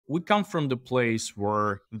we come from the place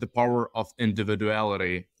where the power of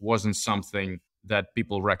individuality wasn't something that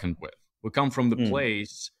people reckoned with. We come from the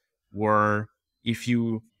place where if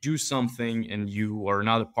you do something and you are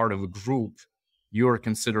not a part of a group, you are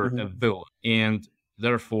considered a villain. And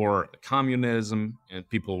therefore, communism and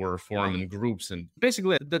people were forming groups. And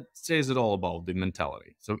basically, that says it all about the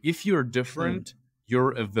mentality. So if you're different,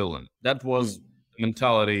 you're a villain. That was the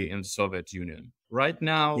mentality in the Soviet Union. Right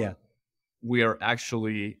now, we are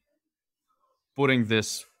actually putting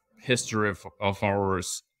this history of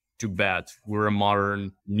ours to bed. We're a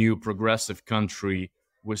modern, new, progressive country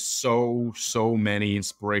with so many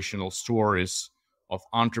inspirational stories of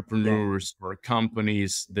entrepreneurs or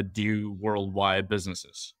companies that do worldwide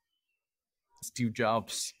businesses. Steve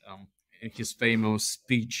Jobs, in his famous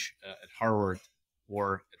speech at Harvard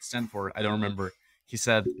or at Stanford, I don't remember, he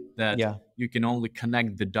said that you can only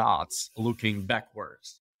connect the dots looking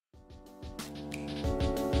backwards.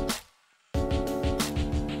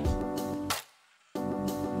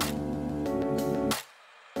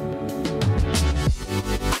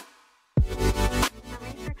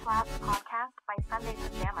 Podcast by Sunday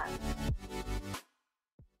Pajamas.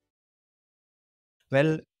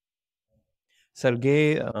 Well,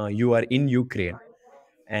 Sergey, you are in Ukraine,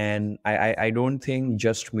 and I don't think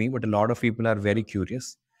just me, but a lot of people are very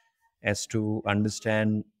curious as to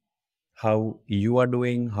understand how you are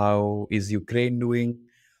doing, how is Ukraine doing.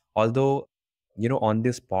 Although, on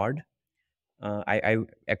this pod, I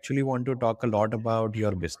actually want to talk a lot about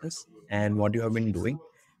your business and what you have been doing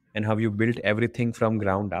and how you built everything from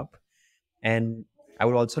ground up. And I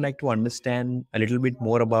would also like to understand a little bit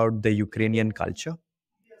more about the Ukrainian culture.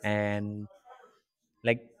 And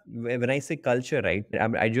like when I say culture, right,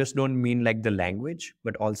 I just don't mean like the language,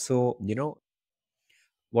 but also,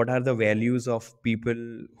 what are the values of people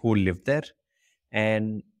who live there?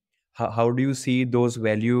 And how do you see those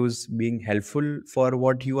values being helpful for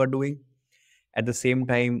what you are doing? At the same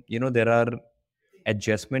time, there are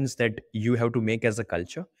adjustments that you have to make as a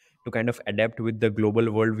culture to kind of adapt with the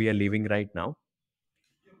global world we are living right now.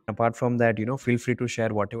 Apart from that, feel free to share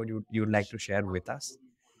whatever you'd like to share with us.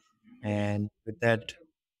 And with that,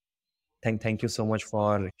 thank you so much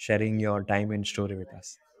for sharing your time and story with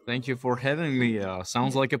us. Thank you for having me.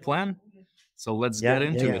 Sounds like a plan. So let's get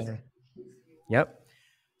into it. Yep.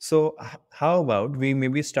 So how about we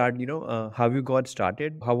maybe start, how you got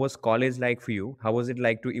started? How was college like for you? How was it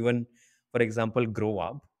like to even, for example, grow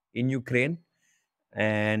up in Ukraine?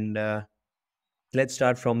 And let's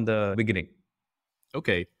start from the beginning.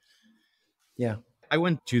 Okay. Yeah. I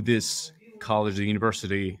went to this college, the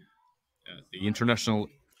university, the international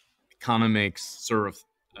economics sort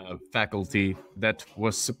of faculty that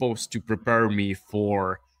was supposed to prepare me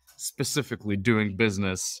for specifically doing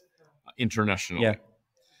business internationally. Yeah.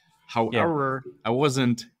 However, I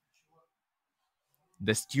wasn't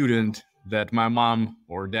the student that my mom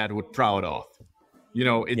or dad would proud of.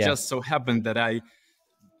 It just so happened that I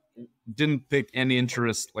didn't pick any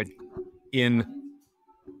interest like in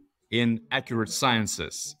accurate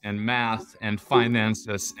sciences and math and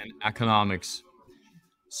finances and economics.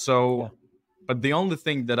 So, but the only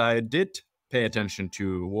thing that I did pay attention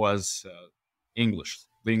to was English,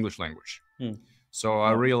 the English language. So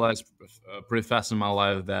I realized pretty fast in my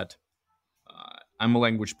life that I'm a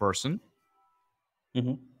language person.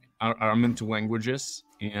 I'm into languages.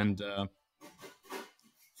 And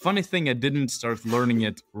funny thing, I didn't start learning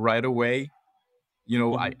it right away.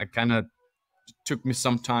 I kind of took me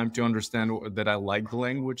some time to understand that I like the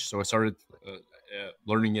language. So I started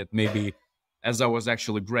learning it maybe as I was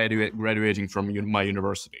actually graduating from my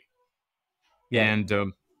university. And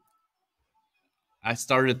I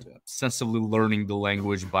started obsessively learning the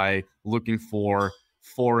language by looking for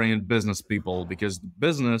foreign business people, because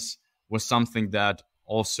business was something that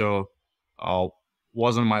also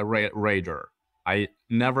was on my radar. I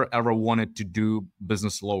never ever wanted to do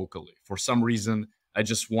business locally. For some reason, I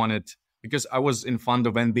just wanted, because I was in fond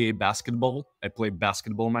of NBA basketball. I played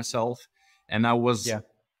basketball myself, and I was a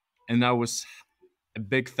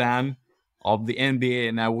big fan of the NBA,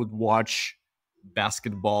 and I would watch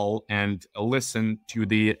basketball and listen to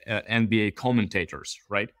the NBA commentators,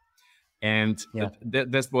 right? And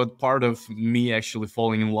that's what part of me actually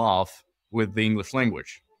falling in love with the English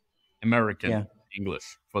language, American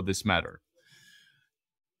English for this matter.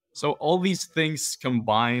 So all these things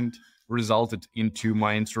combined resulted into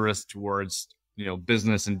my interest towards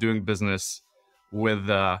business and doing business with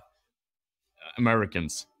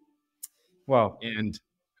Americans. Wow.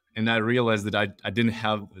 And I realized that I didn't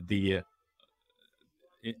have the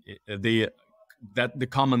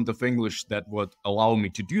command of English that would allow me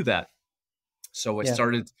to do that. So I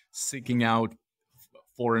started seeking out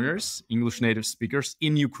foreigners, English native speakers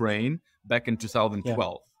in Ukraine back in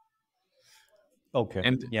 2012. Okay.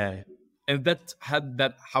 And Yeah.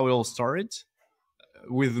 that how it all started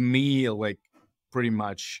with me, like pretty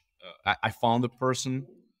much I found a person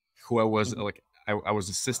who I was like I was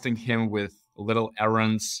assisting him with little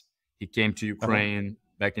errands. He came to Ukraine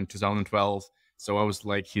back in 2012, so I was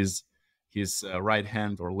like his right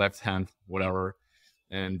hand or left hand, whatever,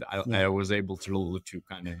 and I was able to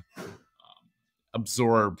kind of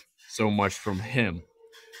absorb so much from him.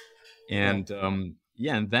 And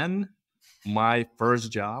and then my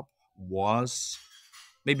first job was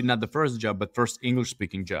maybe not the first job, but first English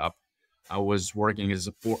speaking job. I was working as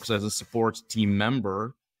a support team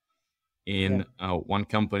member in one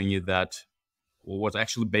company that was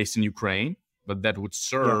actually based in Ukraine, but that would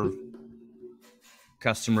serve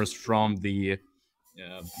customers from the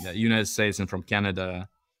United States and from Canada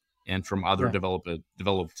and from other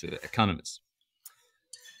developed economies.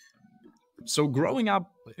 So growing up,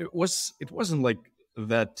 it wasn't like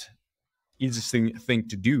that easy thing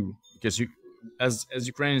to do, because you as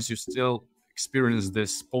Ukrainians, you still experience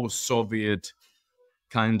this post-Soviet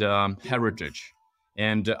kind of heritage,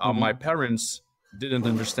 and my parents didn't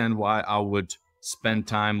understand why I would spend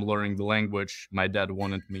time learning the language. My dad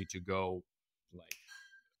wanted me to go like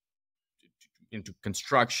into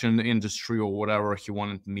construction industry or whatever. He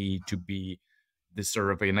wanted me to be this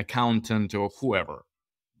sort of an accountant or whoever,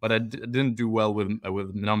 but I didn't do well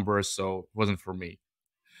with numbers, so it wasn't for me.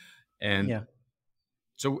 And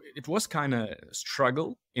so it was kind of a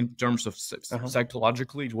struggle in terms of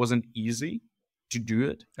psychologically. It wasn't easy to do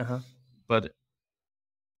it, but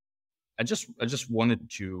I just wanted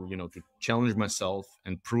to, to challenge myself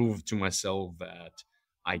and prove to myself that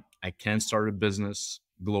I can start a business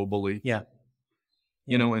globally.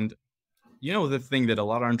 And the thing that a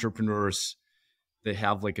lot of entrepreneurs, they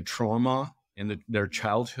have like a trauma in their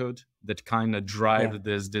childhood that kind of drive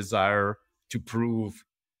this desire to prove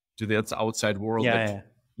to the outside world that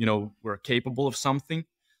we're capable of something.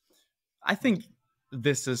 I think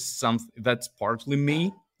this is something that's partly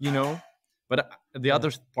me, but the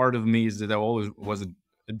other part of me is that I always was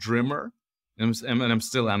a dreamer, and I'm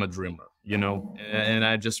still am a dreamer, and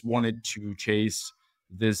I just wanted to chase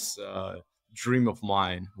this dream of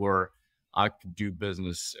mine where I could do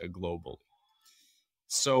business globally.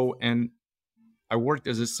 So, and I worked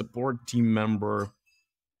as a support team member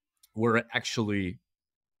where I actually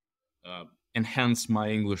enhance my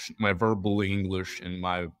English, my verbal English, and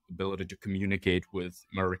my ability to communicate with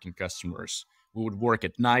American customers. We would work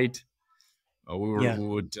at night.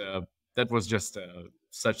 That was just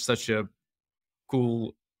such a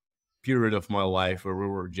cool period of my life where we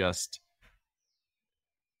were just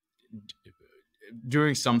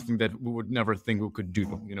doing something that we would never think we could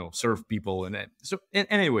do, serve people. And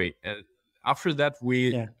anyway, after that,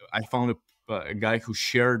 I found a guy who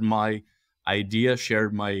shared my idea,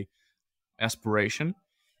 shared my aspiration,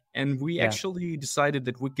 and we actually decided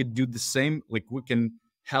that we could do the same. Like, we can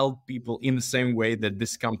help people in the same way that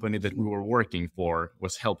this company that we were working for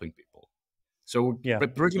was helping people. So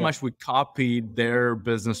but pretty much we copied their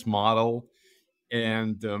business model.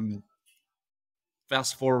 And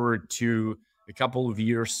fast forward to a couple of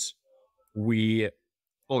years, we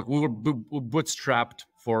were bootstrapped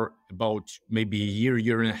for about maybe a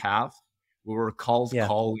year and a half. We were cold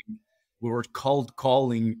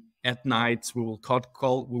calling at nights. We would cold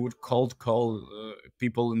call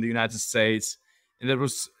people in the United States, and that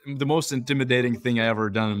was the most intimidating thing I ever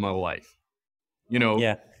done in my life.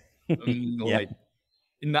 Like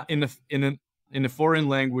in a foreign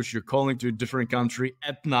language, you're calling to a different country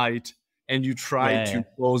at night, and you try to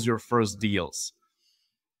close your first deals.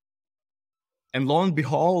 And lo and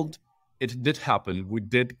behold, it did happen. We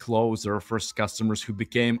did close our first customers who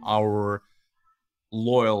became our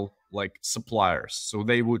loyal suppliers. So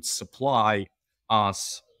they would supply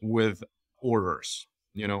us with orders,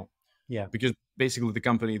 because basically the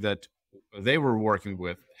company that they were working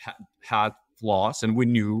with had flaws, and we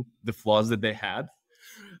knew the flaws that they had.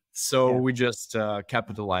 So we just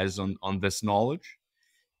capitalized on this knowledge,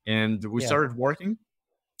 and we started working.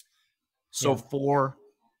 So for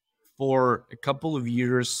a couple of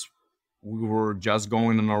years, we were just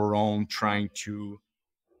going on our own, trying to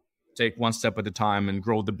take one step at a time and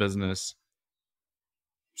grow the business.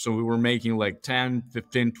 So we were making like 10,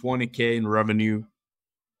 15, 20K in revenue.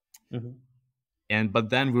 But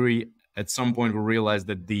then at some point we realized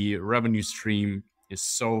that the revenue stream is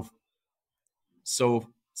so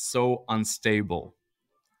unstable.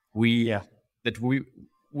 We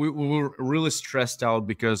were really stressed out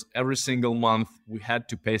because every single month we had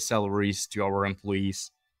to pay salaries to our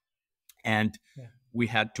employees, and we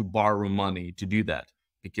had to borrow money to do that.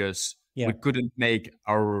 because we Yeah. couldn't make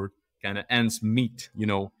our kind of ends meet,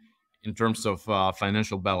 in terms of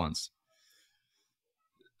financial balance.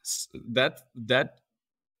 That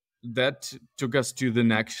took us to the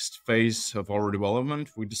next phase of our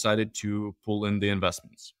development. We decided to pull in the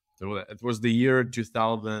investments. So it was the year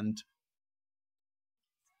 2000,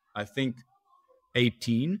 I think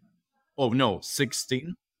 18. Oh no,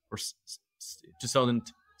 16 or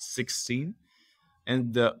 2016.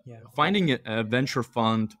 And Yeah. finding a venture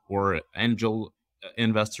fund or angel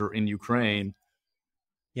investor in Ukraine,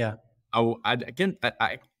 Yeah. again,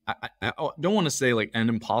 I don't want to say like an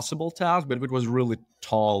impossible task, but it was really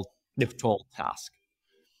tall task.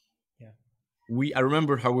 Yeah. I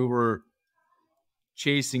remember how we were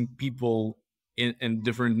chasing people in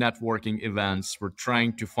different networking events. We're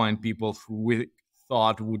trying to find people who we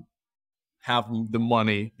thought would have the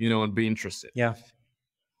money, and be interested. Yeah.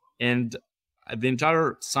 And the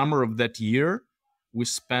entire summer of that year, we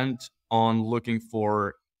spent on looking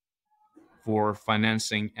for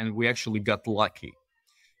financing, and we actually got lucky.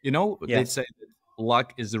 Yeah. They say that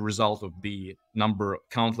luck is the result of the number of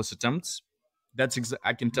countless attempts.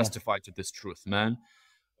 I can Yeah. testify to this truth, man.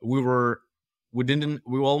 We were we didn't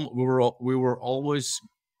we were always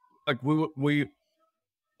like we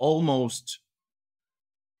almost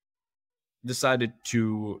decided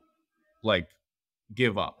to like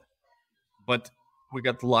give up, but we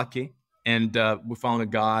got lucky, and we found a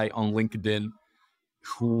guy on LinkedIn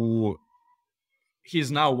who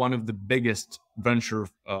he's now one of the biggest venture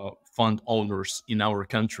fund owners in our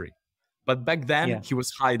country. But back then Yeah. he was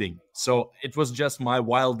hiding, so it was just my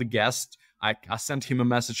wild guess. I sent him a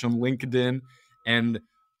message on LinkedIn, and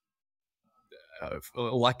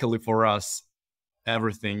luckily for us,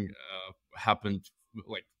 everything happened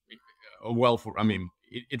like well.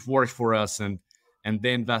 It worked for us, and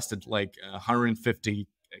they invested like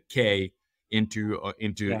 150K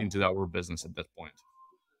Yeah. into our business at that point.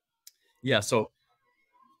 Yeah, so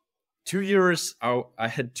 2 years. I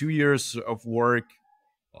had 2 years of work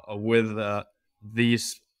with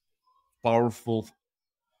these powerful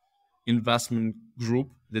investment group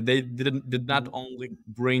that they did not Mhm. only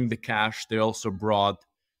bring the cash, they also brought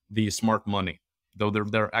the smart money, though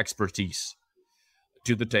their expertise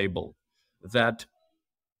to the table that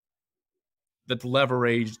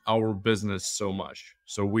leveraged our business so much.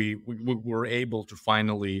 So we were able to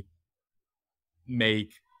finally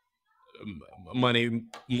make money,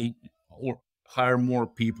 or hire more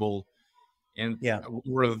people. And Yeah.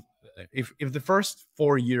 we're if the first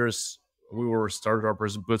 4 years we were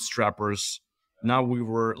startups, bootstrappers, now we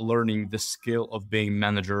were learning the skill of being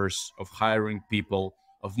managers, of hiring people,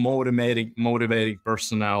 of motivating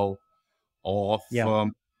personnel, of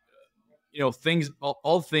Yeah. things,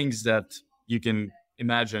 all things that you can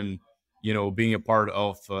imagine, being a part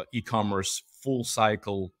of e-commerce full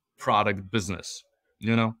cycle product business,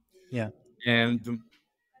 Yeah. and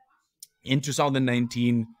in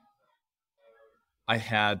 2019 I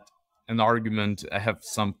had an argument. I have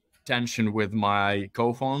some tension with my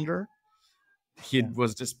co-founder. He Yeah.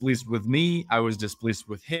 was displeased with me. I was displeased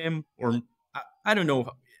with him, or I don't know.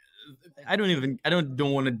 I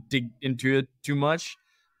don't want to dig into it too much,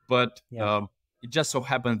 but Yeah. it just so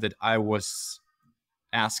happened that I was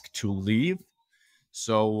asked to leave.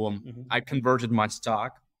 So Mhm. I converted my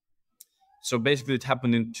stock. So basically, it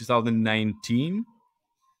happened in 2019.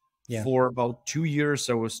 Yeah. For about 2 years,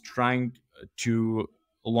 I was trying to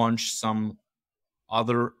launch some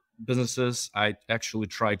other businesses. I actually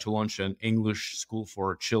tried to launch an English school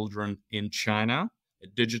for children in China, a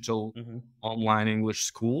digital Mhm. online English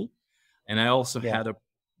school, and I also Yeah. had a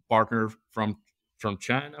partner from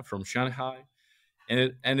China, from Shanghai, and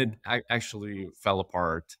it Yeah. actually fell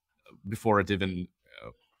apart before it even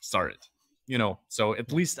started. So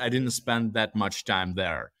at least I didn't spend that much time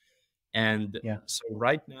there. And Yeah. so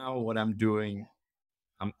right now, what I'm doing,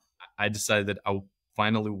 I'm, I decided that I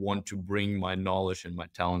finally want to bring my knowledge and my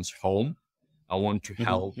talents home. I want to Mhm.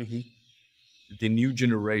 help Mhm. the new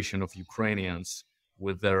generation of Ukrainians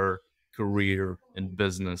with their career and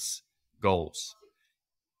business goals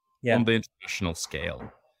Yeah. on the international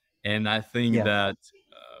scale. And I think Yeah. that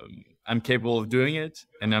I'm capable of doing it,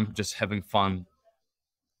 and I'm just having fun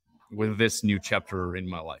with this new chapter in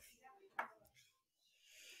my life.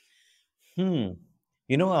 Hmm.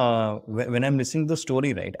 When I'm listening to the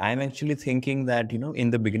story, right, I'm actually thinking that, in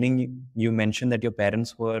the beginning, you mentioned that your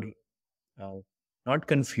parents were uh, not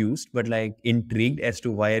confused, but like intrigued as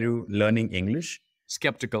to why are you learning English?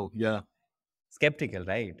 Skeptical, yeah. Skeptical,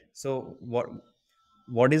 right? So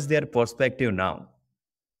what is their perspective now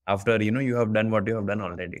after, you have done what you have done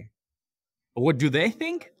already? What do they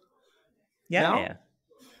think Yeah, now? yeah.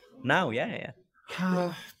 Now, yeah, yeah.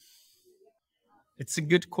 It's a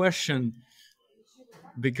good question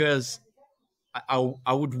because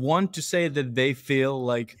I would want to say that they feel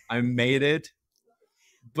like I made it,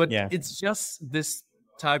 but Yeah, it's just this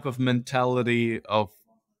type of mentality of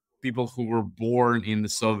people who were born in the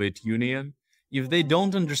Soviet Union. If they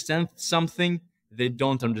don't understand something, they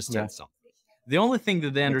don't yeah, understand something. The only thing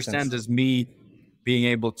that they makes understand sense. is me being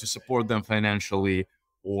able to support them financially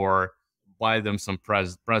or buy them some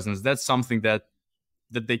presents. That's something that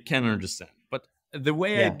they can understand. But the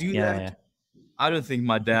way I Yeah, do yeah, that, yeah. I don't think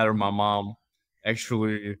my dad or my mom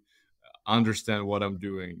actually understand what I'm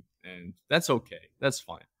doing, and that's okay. That's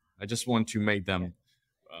fine. I just want to make Yeah. them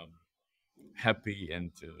um, happy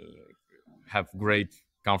and have great,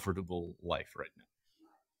 comfortable life right now.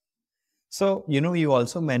 So, you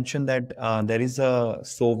also mentioned that there is a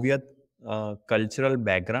Soviet cultural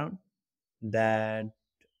background that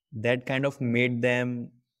kind of made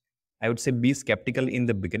them, I would say, be skeptical in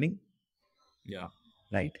the beginning, Yeah,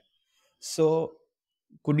 right? So,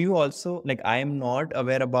 could you also, like, I am not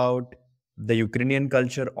aware about the Ukrainian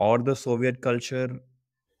culture or the Soviet culture.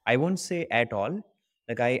 I won't say at all.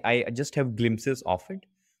 Like, I just have glimpses of it.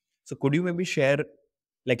 So, could you maybe share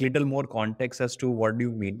like little more context as to what do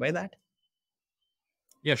you mean by that?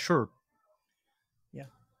 yeah, sure. Yeah.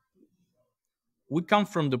 We come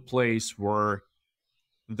from the place where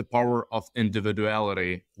the power of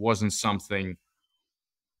individuality wasn't something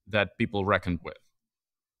that people reckoned with.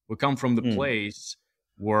 We come from the Mm. place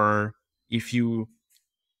where if you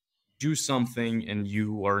do something and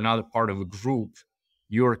you are not a part of a group,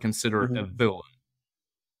 you are considered a Mm-hmm. villain.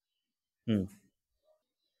 Mm.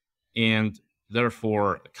 And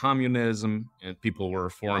therefore, communism and people were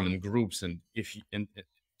forming groups. And if you, and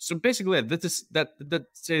so basically, that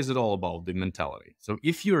says it all about the mentality. So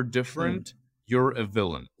if you're Mm. different, you're a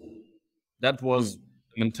villain. That was Mm.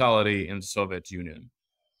 the mentality in the Soviet Union.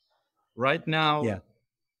 Right now, Yeah.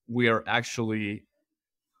 we are actually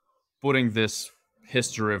putting this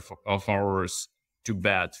history of ours to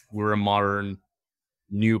bed. We're a modern,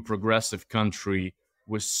 new, progressive country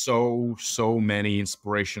with so many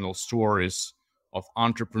inspirational stories of Yeah.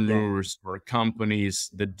 entrepreneurs or companies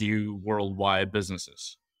that do worldwide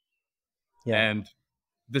businesses. Yeah. And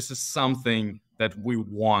this is something that we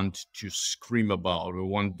want to scream about. We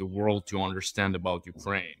want the world to understand about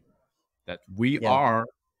Ukraine, that we Yeah. are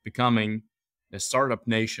becoming a startup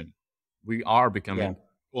nation. We are Yeah. becoming,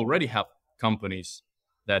 already have companies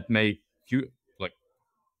that make like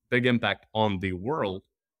big impact on the world,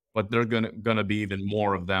 but they're gonna be even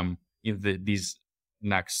more of them in these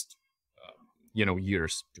next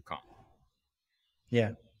years to come.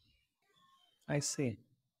 Yeah. I see.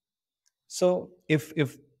 So if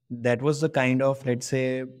that was the kind of, let's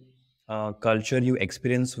say, culture you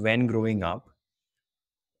experienced when growing up,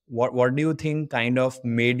 what do you think kind of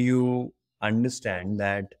made you understand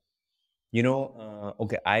that,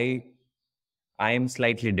 okay, I am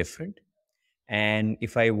slightly different, and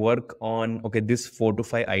if I work on, okay, this 4 to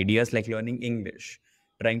 5 ideas like learning English,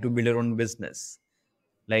 trying to build your own business,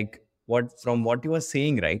 like what you are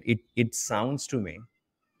saying, right? It sounds to me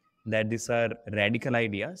that these are radical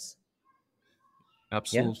ideas. Yeah.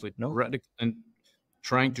 Absolutely, No. and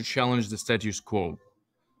trying to challenge the status quo,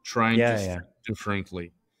 trying to Yeah. think Yeah.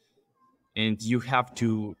 differently, and you have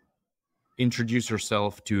to introduce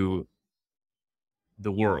yourself to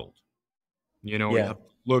the world. You Yeah. have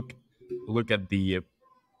to look at the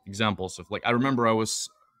examples of, like, I remember I was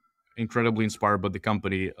incredibly inspired by the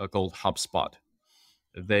company called HubSpot.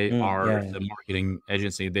 They Mm, are yeah. Yeah. the marketing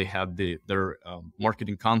agency. They had their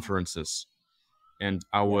marketing conferences, and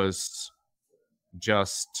I Yeah. was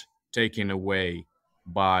just taken away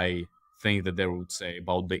by things that they would say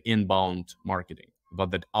about the inbound marketing,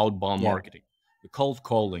 about that outbound Yeah. marketing, the cold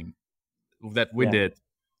calling that we Yeah. did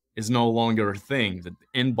is no longer a thing. That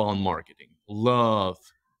inbound marketing, love,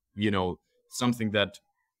 something that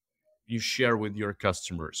you share with your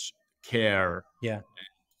customers, care. Yeah.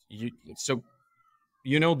 So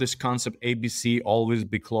this concept ABC, always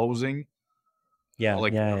be closing, Yeah.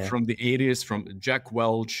 like Yeah. Yeah. from the 80s, from Jack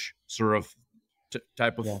Welch sort of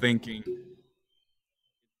type of Yeah. thinking.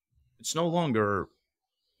 It's no longer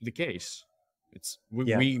the case. It's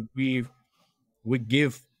Yeah. we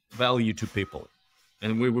give value to people,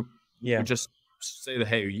 and we Yeah. just say that,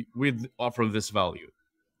 hey, we offer this value.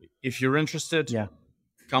 If you're interested, Yeah.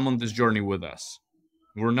 come on this journey with us.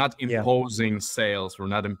 We're not Yeah. imposing sales. We're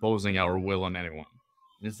not imposing our will on anyone.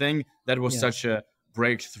 The thing that was Yeah. such a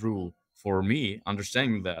breakthrough for me,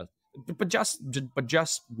 understanding that, but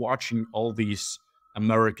just watching all these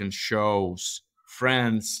American shows,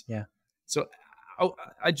 Friends. Yeah. So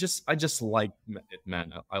I just liked it,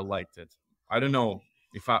 man. I liked it. I don't know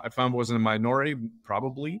if I was in a minority,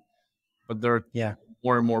 probably, but there are Yeah,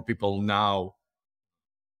 more and more people now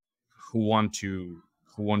who want to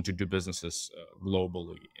do businesses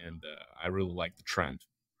globally, and I really like the trend.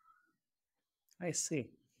 I see.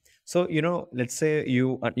 So, let's say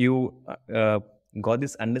you got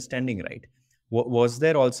this understanding, right? Was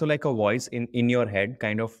there also like a voice in your head,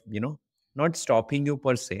 kind of, not stopping you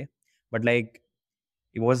per se, but like,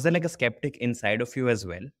 was there like a skeptic inside of you as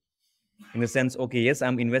well? In the sense, okay, yes,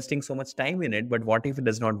 I'm investing so much time in it, but what if it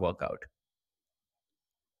does not work out?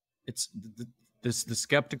 It's the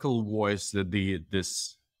skeptical voice that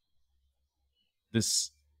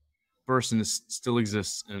this person still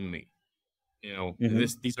exists in me. Mm-hmm.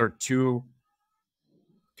 These are two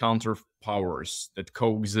counter powers that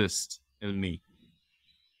coexist in me,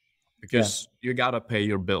 Yeah, because you gotta pay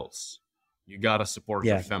your bills, you gotta support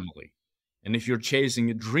your yeah, family, and if you're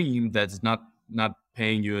chasing a dream that's not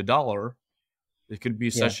paying you a dollar, it could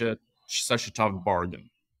be yeah. such a tough bargain.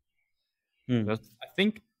 Hmm. But I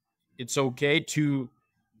think it's okay to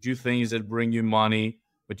do things that bring you money,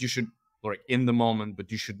 but you should, like, in the moment,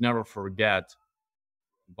 but you should never forget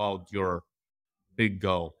about your big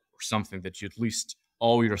goal, or something that you at least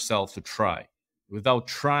owe yourself to try. Without Yeah,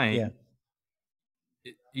 trying,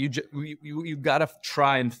 you gotta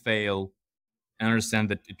try and fail and understand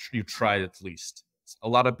that you tried at least. A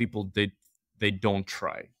lot of people, they don't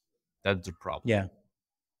try. That's the problem. yeah,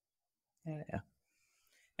 yeah, yeah.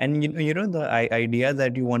 And the idea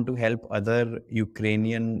that you want to help other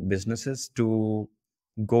Ukrainian businesses to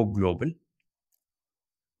go global,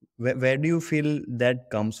 where do you feel that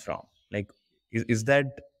comes from? Like, is that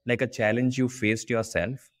like a challenge you faced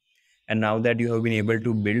yourself? And now that you have been able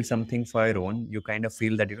to build something for your own, you kind of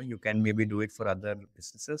feel that, you can maybe do it for other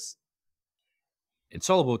businesses? It's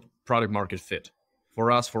all about product market fit.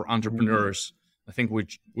 For us, for Mm-hmm. entrepreneurs, I think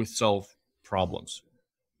we solve problems.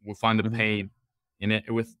 We find the Mm-hmm. pain in it.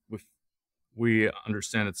 With we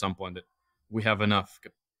understand at some point that we have enough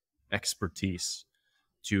expertise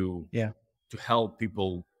to Yeah, to help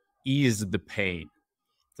people ease the pain.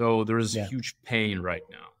 Though there is yeah. huge pain right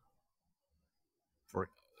now. For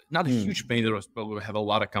not a Hmm. huge pain, but we have a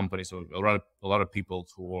lot of companies, or a lot of people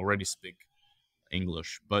who already speak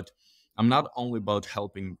English. But I'm not only about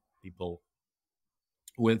helping people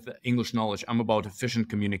with English knowledge. I'm about efficient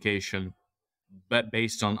communication, but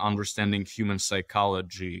based on understanding human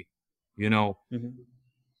psychology. You know, Mm-hmm.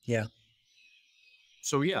 Yeah,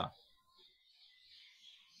 so yeah,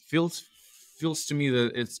 feels feels to me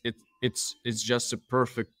that it's just a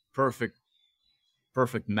perfect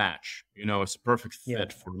match. It's a perfect yeah,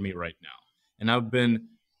 fit for me right now. And I've been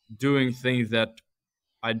doing things that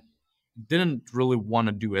I didn't really want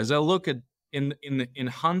to do. As I look at in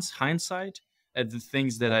hindsight at the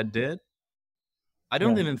things that yeah, I did, I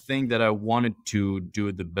don't yeah, even think that I wanted to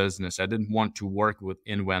do the business. I didn't want to work with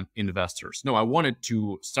investors. No, I wanted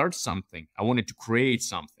to start something. I wanted to create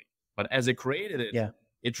something. But as I created it, yeah,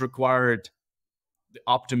 it required the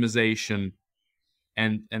optimization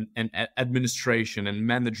and administration and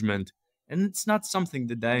management. And it's not something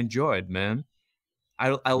that I enjoyed, man. I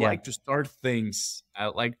yeah, like to start things. I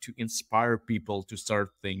like to inspire people to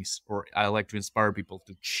start things, or I like to inspire people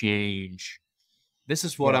to change. This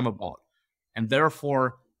is what yeah, I'm about. And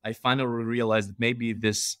therefore, I finally realized that maybe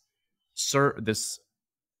this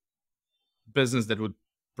business that would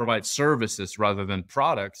provide services rather than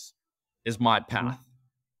products is my mm-hmm. path.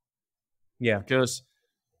 Yeah, Because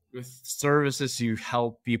with services, you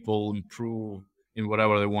help people improve in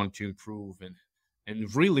whatever they want to improve, and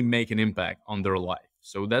really make an impact on their life.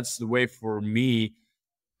 So that's the way for me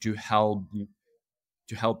to help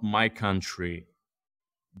my country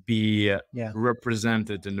be yeah,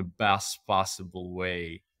 represented in the best possible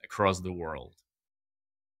way across the world.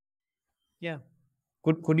 yeah.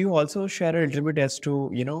 Could you also share a little bit as to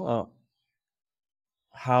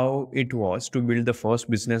how it was to build the first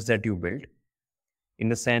business that you built? In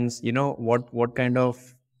the sense, what kind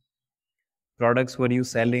of products were you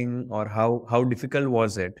selling, or how difficult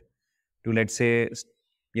was it to, let's say,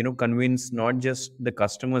 convince not just the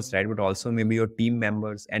customers, right, but also maybe your team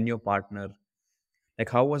members and your partner? Like,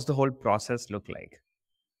 how was the whole process look like?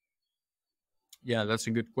 Yeah, that's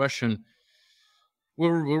a good question. We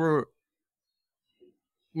were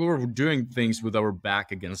doing things with our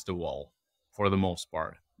back against the wall for the most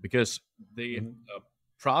part, because the Mm-hmm.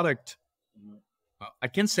 product, I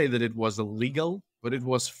can't say that it was illegal, but it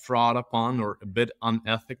was fraud upon or a bit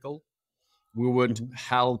unethical. We would Mm-hmm.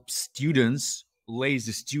 help students,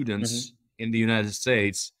 lazy Mm-hmm. students in the United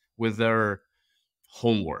States, with their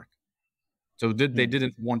homework. So they Mm.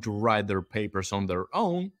 didn't want to write their papers on their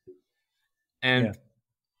own, Yeah, and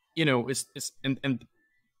it's and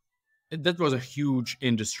that was a huge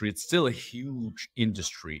industry. It's still a huge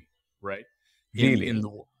industry, right? In Really?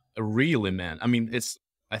 the really, man. I mean,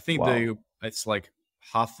 I think Wow. it's like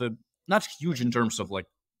half a not huge in terms of like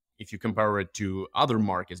if you compare it to other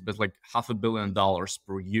markets, but like $500 million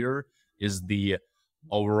per year is the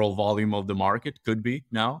overall volume of the market. Could be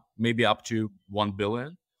now, maybe up to 1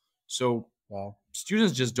 billion. So Wow.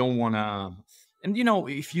 students just don't want to, and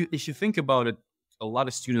if you think about it, a lot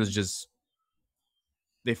of students just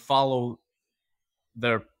they follow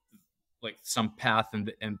their like some path,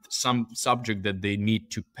 and some subject that they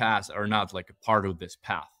need to pass are not like a part of this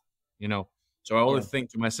path, so I Yeah. always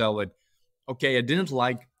think to myself like, okay, I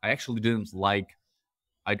actually didn't like,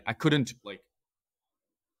 I couldn't like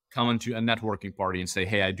come into a networking party and say,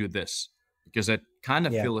 hey, I do this, because I kind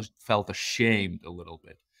of Yeah. felt ashamed a little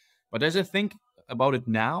bit. But as I think about it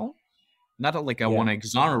now, not like I Yeah. want to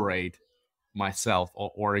exonerate myself,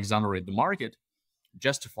 or exonerate the market,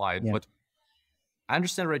 justify it, Yeah. but I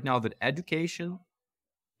understand right now that education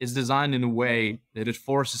is designed in a way that it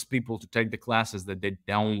forces people to take the classes that they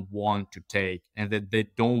don't want to take and that they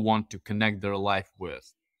don't want to connect their life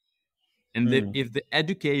with. And that Mm. if the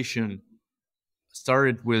education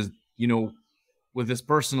started with this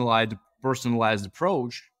personalized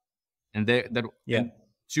approach, and Yeah. and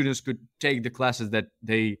students could take the classes that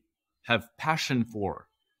they have passion for,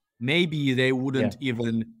 maybe they Yeah. wouldn't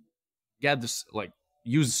even get this like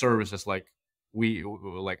use services like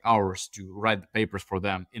like ours to write the papers for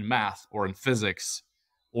them in math or in physics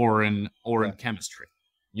or in Yeah. chemistry,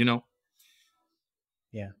 you know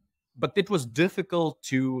Yeah. but it was difficult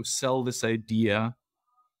to sell this idea.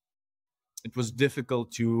 It was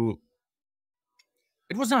difficult to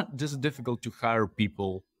it was not just difficult to hire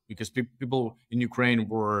people, because people in Ukraine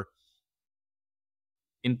were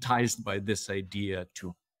enticed by this idea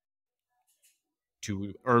to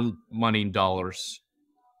earn money in dollars,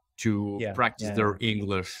 to Yeah. practice Yeah. their Yeah.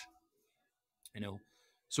 English, you know.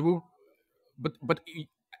 So,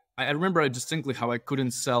 I remember distinctly how I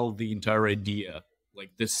couldn't sell the entire idea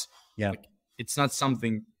like this. Yeah. Like it's not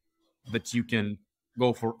something that you can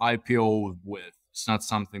go for IPO with. It's not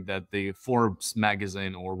something that the Forbes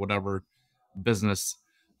magazine or whatever business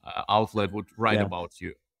outlet would write Yeah. about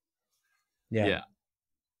you. Yeah. Yeah.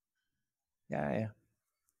 Yeah. Yeah.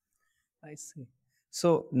 I see.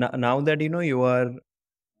 So now that you are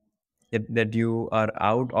that you are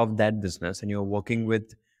out of that business and you're working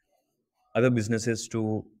with other businesses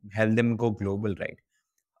to help them go global, right?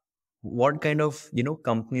 What kind of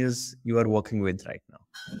companies you are working with right now?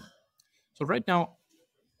 So right now,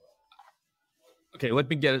 okay, let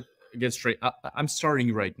me get straight. I'm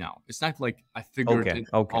starting right now. It's not like I figured Okay. it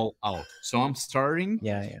Okay. all out. So I'm starting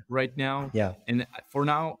Yeah. Yeah. right now, Yeah. and for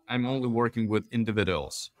now, I'm only working with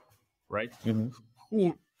individuals, right? Mm-hmm.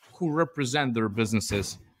 Who who represent their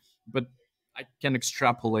businesses, but I can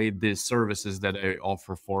extrapolate the services that I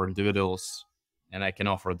offer for individuals, and I can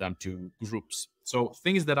offer them to groups. So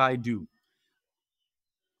things that I do,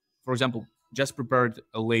 for example, just prepared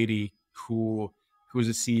a lady who's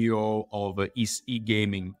a CEO of a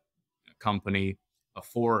e-gaming company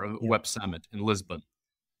for a Yeah. web summit in Lisbon.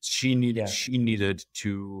 Yeah. She needed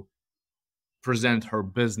to present her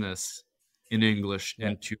business in English Yeah.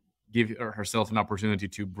 and to give herself an opportunity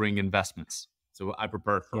to bring investments. So I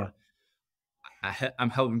prepared Yeah. her. I'm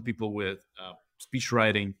helping people with speech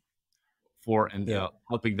writing for and Yeah.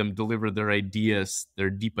 helping them deliver their ideas, their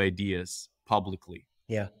deep ideas publicly.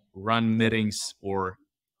 Yeah. Run Yeah. meetings or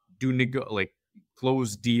like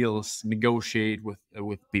close deals, negotiate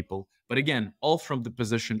with people. But again, all from the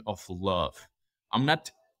position of love. I'm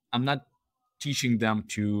not teaching them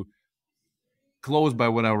to close by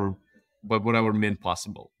whatever means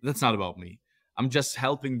possible. That's not about me. I'm just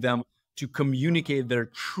helping them to communicate their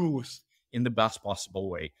truth in the best possible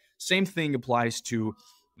way. Same thing applies to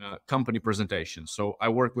company presentations. So I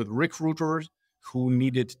work with recruiters who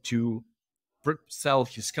needed to sell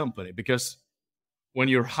his company, because when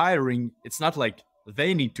you're hiring, it's not like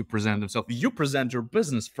they need to present themselves. You present your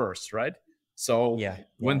business first, right? So Yeah.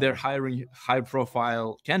 when Yeah. they're hiring high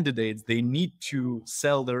profile candidates, they need to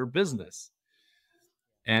sell their business.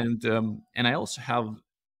 And I also have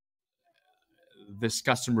this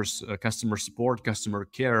customer support, customer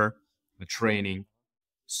care training,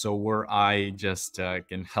 so where I just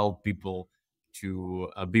can help people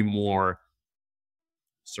to be more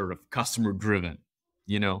sort of customer driven,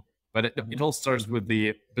 you know. But Mm-hmm. it all starts Mm-hmm. with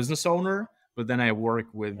the business owner, but then I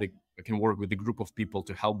can work with a group of people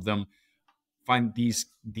to help them find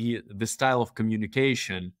the style of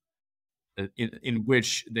communication in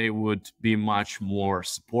which they would be much more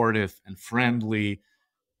supportive and friendly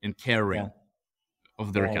and Yeah. caring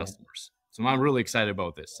of their Right. customers. So I'm really excited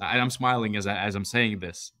about this. I'm smiling as I'm saying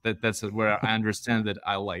this. That's where I understand that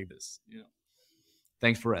I like this.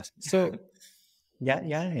 Thanks for asking. So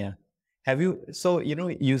yeah. Have you, so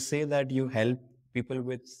you say that you help people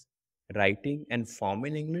with writing and form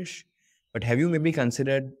in English, but have you maybe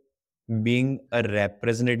considered being a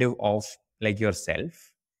representative of like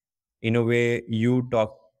yourself? In a way, you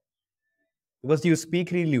talk because you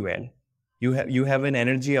speak really well. You have an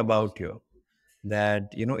energy about you that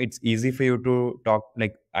it's easy for you to talk.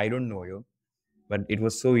 Like, I don't know you, but it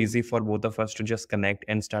was so easy for both of us to just connect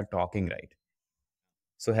and start talking, right?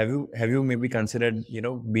 So have you maybe considered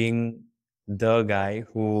being the guy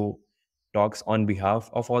who talks on behalf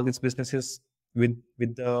of all these businesses with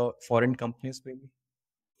the foreign companies maybe?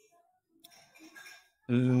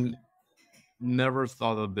 Mm, Never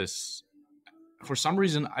thought of this. For some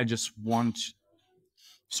reason, I just want.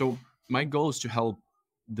 So my goal is to help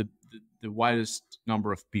the widest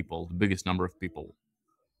number of people, the biggest number of people,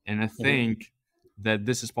 and I Hmm. think that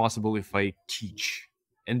this is possible if I teach.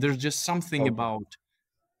 And there's just something Okay. about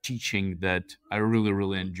teaching that I really,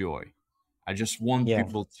 really enjoy. I just want Yeah.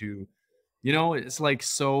 people to, it's like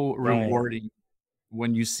so Yeah. rewarding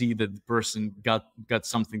when you see that the person got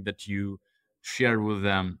something that you shared with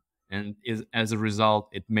them, and as a result,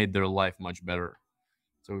 it made their life much better.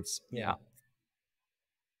 So it's Yeah. yeah.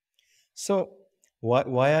 So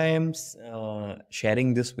why I am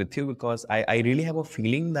sharing this with you, because I really have a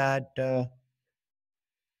feeling that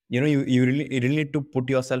you really need to put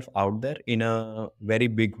yourself out there in a very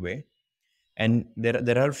big way. And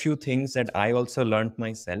there are a few things that I also learned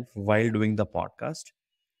myself while doing the podcast.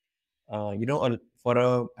 For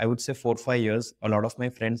I would say 4 or 5 years, a lot of my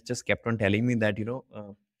friends just kept on telling me that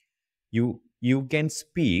you can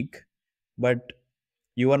speak, but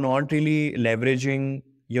you are not really leveraging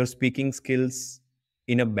your speaking skills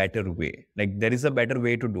in a better way. Like, there is a better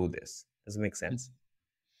way to do this. Does it make sense?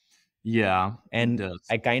 Yeah, it And does.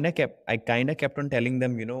 I kind of kept on telling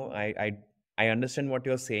them, I understand what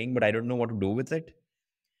you're saying, but I don't know what to do with it.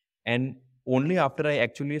 And only after I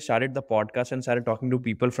actually started the podcast and started talking to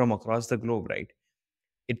people from across the globe, right,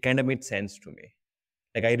 it kind of made sense to me.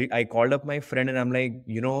 Like, I called up my friend and I'm like,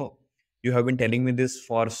 you have been telling me this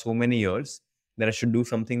for so many years that I should do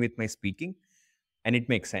something with my speaking, and it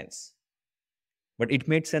makes sense. But it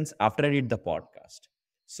made sense after I did the podcast.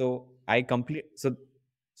 So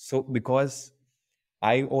because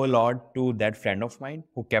I owe a lot to that friend of mine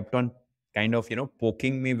who kept on kind of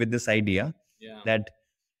poking me with this idea Yeah. that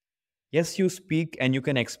yes, you speak and you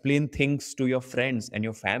can explain things to your friends and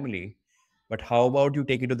your family, but how about you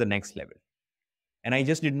take it to the next level? And I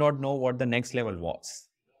just did not know what the next level was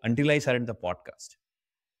until I started the podcast,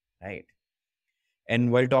 right?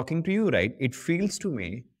 And while talking to you, right, it feels to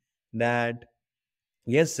me that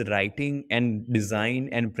yes, writing and design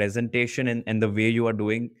and presentation and the way you are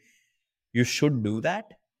doing, you should do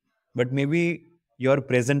that. But maybe your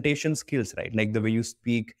presentation skills, right, like the way you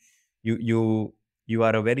speak, you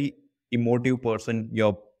are a very emotive person.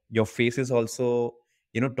 Your face is also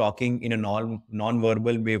talking in a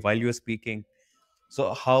non-verbal way while you're speaking.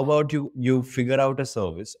 So how about you figure out a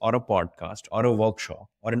service or a podcast or a workshop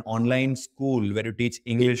or an online school where you teach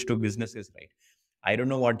English to businesses, right? I don't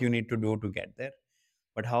know what you need to do to get there,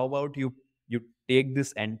 but how about you take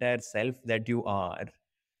this entire self that you are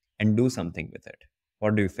and do something with it?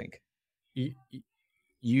 What do you think? Y- y-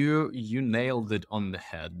 you nailed it on the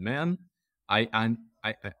head, man. I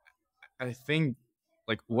think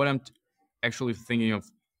like what actually thinking of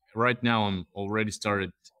right now. I'm already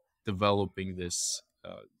started developing this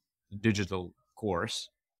digital course,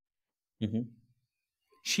 Hmm.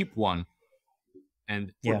 cheap one,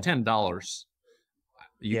 and for Yeah. $10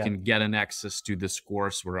 you Yeah. can get an access to this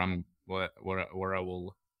course where I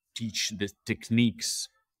will teach the techniques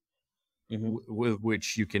Hmm. with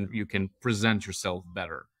which you can present yourself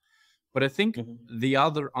better. But I think Hmm. the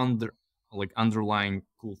other underlying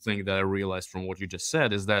cool thing that I realized from what you just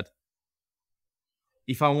said is that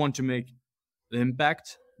if I want to make the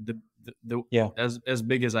impact the Yeah. as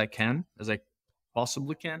big as I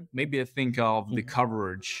possibly can, maybe I think of the Hmm.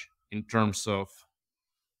 coverage in terms of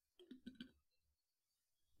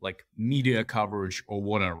like media coverage or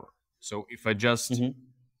whatever. So if I just Hmm.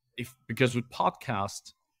 if because with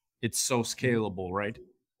podcast it's so scalable, right?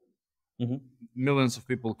 Hmm. Millions of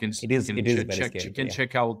people can It is very scalable. Yeah.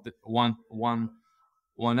 check out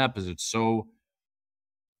one episode. So,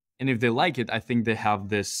 and if they like it, I think they have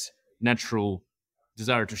this natural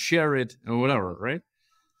desire to share it or whatever, right?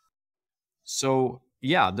 So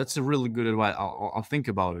yeah, that's a really good advice. I'll think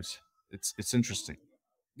about it. It's interesting.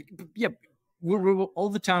 Yeah, all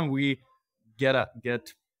the time we get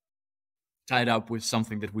tied up with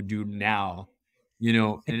something that we do now,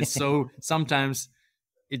 and it's so sometimes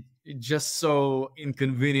it's just so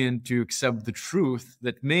inconvenient to accept the truth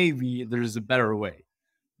that maybe there's a better way.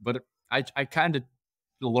 But I kind of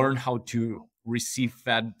learn how to receive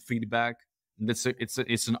feedback. And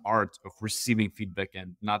it's an art of receiving feedback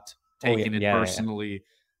and not Oh yeah, taking it yeah, yeah, personally.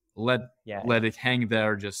 Let yeah, yeah. let it hang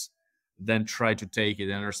there. Just then try to take it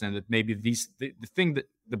and understand that maybe the thing that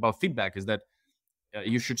about feedback is that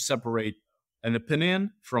you should separate an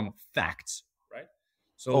opinion from facts, right?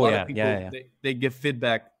 So a Oh lot of yeah, yeah, people yeah. they give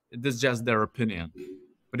feedback. This is just their opinion.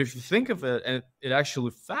 But if you think of it and it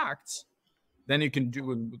actually facts, then you can do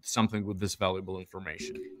something with this valuable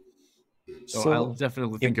information. So I'll So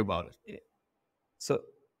definitely if think about it. so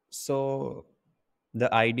so the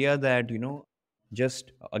idea that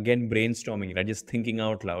just again brainstorming, right, just thinking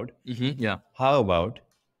out loud, Yeah. how about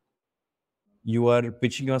you are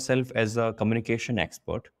pitching yourself as a communication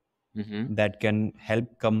expert hmm that can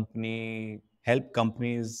help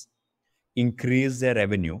companies increase their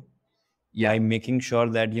revenue Yeah. by making sure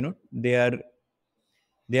that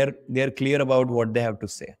they are clear about what they have to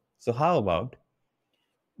say. So how about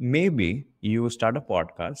maybe you start a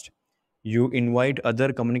podcast, you invite other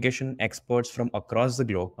communication experts from across the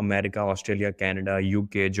globe, America, Australia, Canada,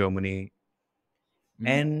 UK, Germany, hmm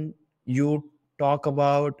and you talk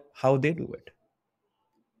about how they do it.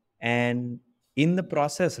 And in the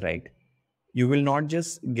process, right, you will not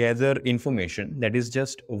just gather information, that is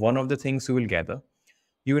just one of the things you will gather.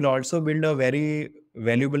 You will also build a very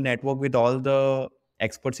valuable network with all the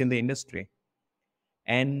experts in the industry.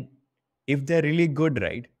 And if they're really good,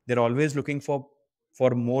 right, they're always looking for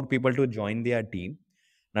more people to join their team.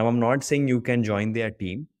 Now I'm not saying you can join their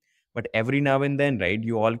team, but every now and then, right,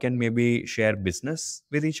 you all can maybe share business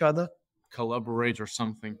with each other. Collaborate or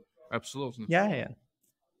something. Absolutely. Yeah, yeah.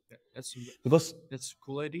 That's Because that's a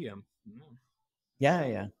cool idea. Yeah. yeah,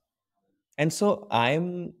 yeah. And so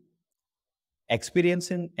I'm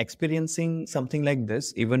experiencing something like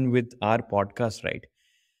this even with our podcast, right?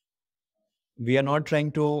 We are not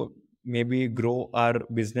trying to maybe grow our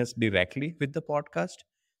business directly with the podcast.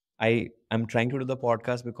 I'm trying to do the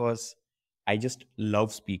podcast because I just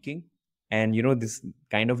love speaking, and this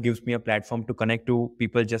kind of gives me a platform to connect to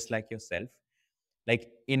people just like yourself.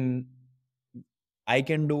 Like in I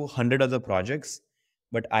can do 100 other projects,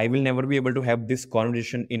 but I will never be able to have this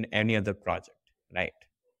conversation in any other project, right?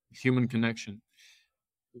 Human connection.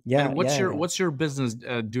 Yeah, And what's yeah, your yeah. what's your business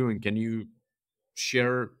doing? Can you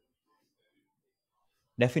share?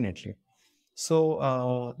 Definitely.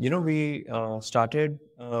 So, we started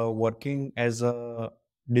working as a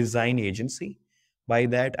design agency. By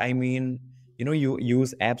that, I mean, you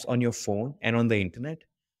use apps on your phone and on the internet.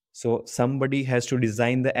 So somebody has to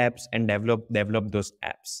design the apps and develop those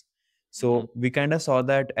apps. Mhm. So we kind of saw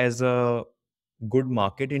that as a good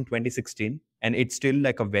market in 2016, and it's still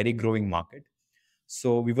like a very growing market.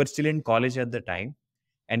 So we were still in college at the time,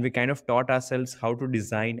 and we kind of taught ourselves how to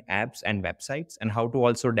design apps and websites and how to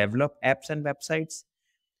also develop apps and websites.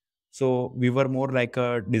 So we were more like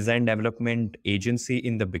a design development agency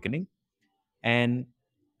in the beginning, and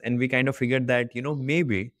we kind of figured that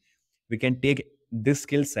maybe we can take this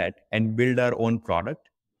skill set and build our own product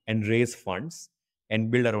and raise funds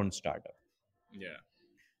and build our own startup. Yeah.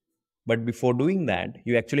 But before doing that,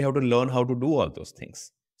 you actually have to learn how to do all those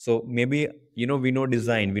things. So maybe we know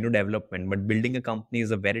design, we know development, but building a company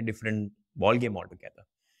is a very different ball game altogether.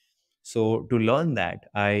 So to learn that,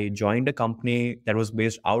 I joined a company that was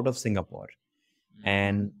based out of Singapore,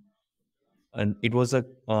 and it was a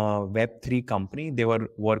Web3 company. They were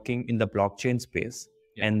working in the blockchain space,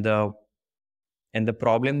 Yeah. and the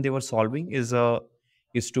problem they were solving is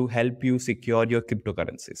to help you secure your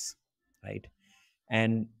cryptocurrencies, right?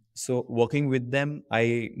 And so working with them,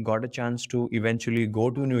 I got a chance to eventually go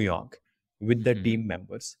to New York with the hmm team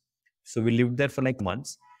members. So we lived there for like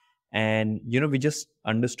months, and we just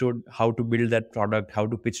understood how to build that product, how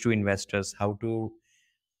to pitch to investors, how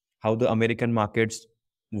the American markets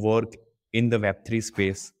work in the Web3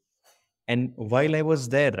 space. And while I was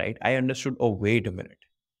there, right, I understood, oh, wait a minute.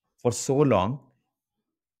 For so long,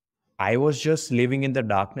 I was just living in the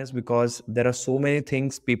darkness because there are so many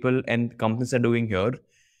things people and companies are doing here,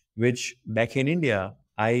 which back in India,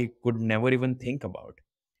 I could never even think about.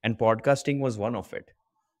 And podcasting was one of it.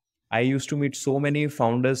 I used to meet so many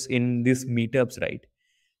founders in these meetups, right?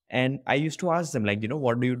 And I used to ask them, like,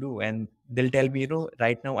 what do you do? And they'll tell me,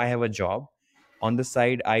 right now I have a job. On the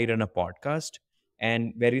side, I run a podcast.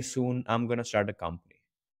 And very soon I'm going to start a company.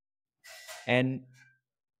 And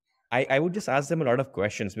I would just ask them a lot of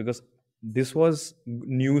questions because this was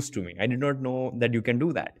news to me. I did not know that you can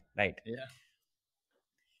do that, right? Yeah.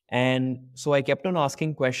 And so I kept on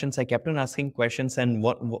asking questions. And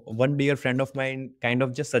one dear friend of mine kind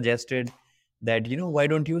of just suggested that, why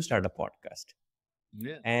don't you start a podcast?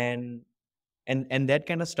 Yeah. And that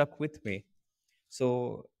kind of stuck with me.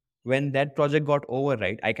 So when that project got over,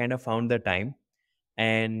 right, I kind of found the time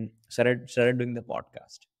and started doing the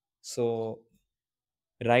podcast. So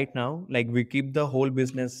right now, like, we keep the whole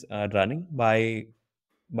business running by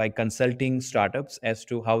consulting startups as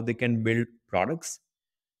to how they can build products.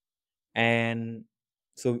 And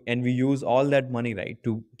and we use all that money, right,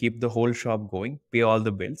 to keep the whole shop going, pay all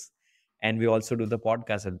the bills, and we also do the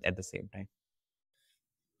podcast at the same time.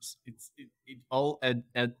 It all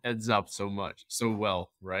adds up so much, so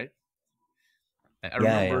well, right? I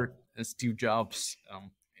Yeah, yeah, remember Steve Jobs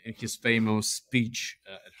in his famous speech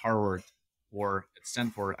at Harvard or at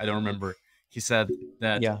Stanford. I don't remember. He said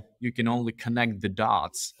that yeah. you can only connect the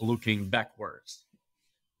dots looking backwards.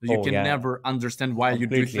 You Oh, can yeah, yeah. never understand why you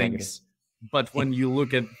do Completely agree. things, but when you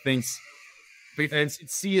look at things,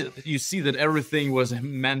 you see that everything was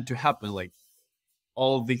meant to happen. Like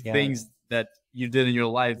all the Yeah, things that you did in your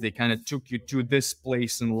life, they kind of took you to this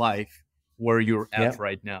place in life where you're yeah, at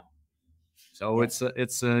right now. So yeah, it's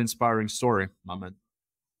an inspiring story, my man.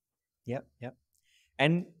 yeah, yeah.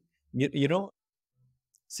 And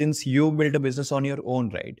since you built a business on your own,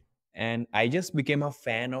 right? And I just became a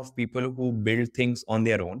fan of people who build things on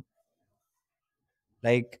their own.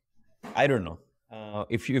 Like, I don't know.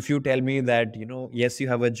 If you tell me that, yes, you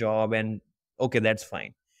have a job, and okay, that's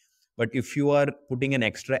fine. But if you are putting an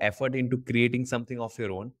extra effort into creating something of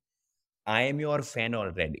your own, I am your fan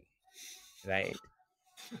already, right?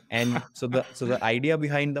 And so the idea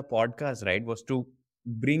behind the podcast, right, was to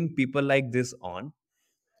bring people like this on,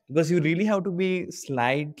 because you really have to be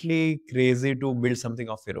slightly crazy to build something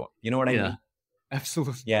of your own. You know what I Yeah, mean?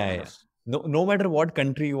 absolutely. Yeah, yeah. No matter what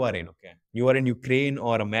country you are in, okay, you are in Ukraine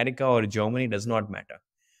or America or Germany, does not matter.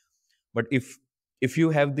 But if you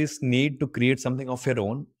have this need to create something of your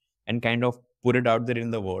own and kind of put it out there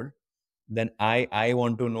in the world, then I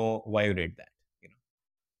want to know why you did that. You know,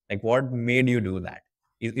 like, what made you do that?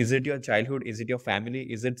 Is it your childhood? Is it your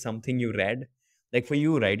family? Is it something you read? Like for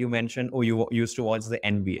you, right? You mentioned, oh, you used to watch the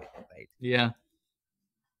NBA, right? Yeah,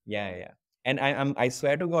 Yeah, yeah. And I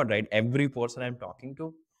swear to God, right? Every person I'm talking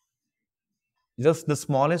to, just the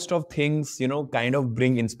smallest of things, kind of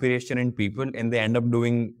bring inspiration in people, and they end up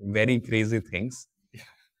doing very crazy things.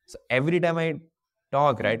 So every time I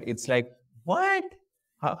talk, right, it's like, what?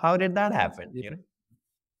 How did that happen? yeah.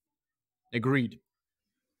 Agreed.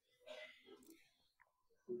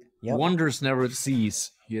 Yep. Wonders never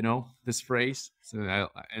cease. You know this phrase. So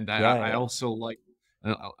Yeah, I yeah, also like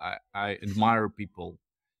I admire people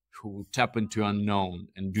who tap into unknown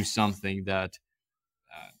and do something that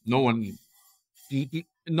no one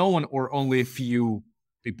no one or only a few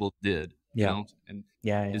people did, you yeah, know, and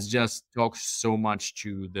yeah, yeah, it just talks so much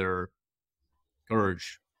to their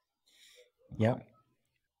courage. yeah.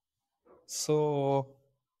 So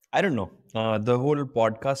I don't know. The whole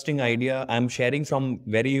podcasting idea, I'm sharing some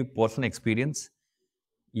very personal experience.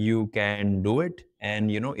 You can do it,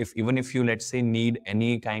 and if even if you, let's say, need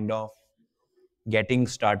any kind of getting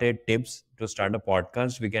started tips to start a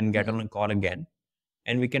podcast, we can get Mhm. on a call again,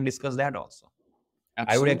 and we can discuss that also.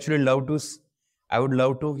 I would Absolutely. actually love to. I would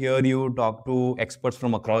love to hear you talk to experts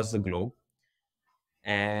from across the globe,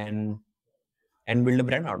 and build a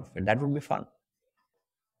brand out of it. That would be fun.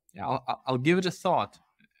 Yeah, I'll give it a thought.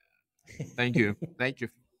 Thank you. Thank you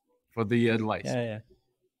for the advice. Yeah, yeah,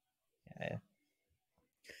 yeah, yeah.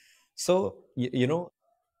 So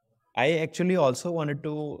I actually also wanted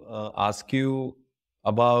to ask you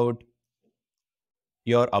about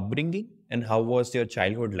your upbringing and how was your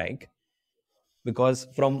childhood like, because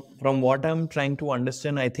from what I'm trying to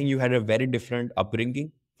understand, I think you had a very different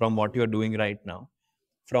upbringing from what you're doing right now.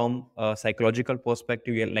 From a psychological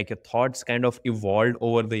perspective, like your thoughts kind of evolved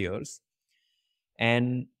over the years.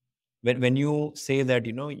 And when you say that,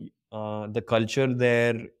 the culture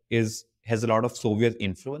there has a lot of Soviet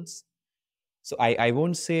influence. So I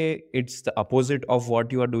won't say it's the opposite of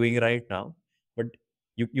what you are doing right now, but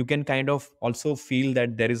you can kind of also feel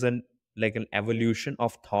that there is an evolution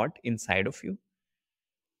of thought inside of you.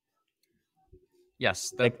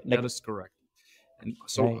 Yes, that Like is correct. And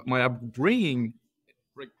so Right. my upbringing,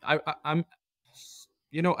 like, I'm,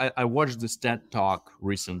 you know, I watched this TED talk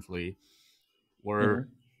recently where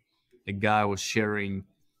Hmm. a guy was sharing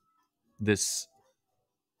this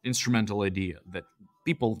instrumental idea that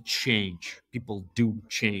people do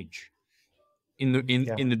change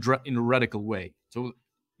Yeah. in a radical way. So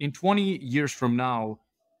in 20 years from now,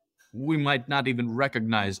 we might not even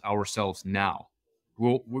recognize ourselves now.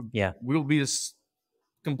 We'll Yeah. we'll be as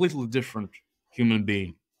completely different human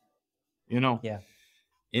being, you know. Yeah.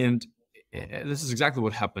 And this is exactly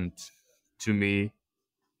what happened to me.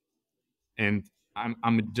 And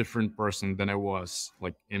I'm a different person than I was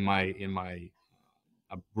like in my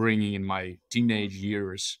upbringing, in my teenage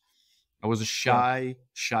years. I was a Yeah.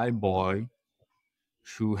 shy boy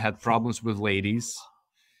who had problems with ladies.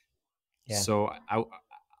 Yeah. So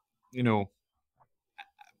you know,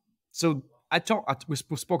 so we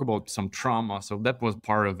spoke about some trauma. So that was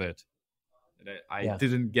part of it. That I Yeah.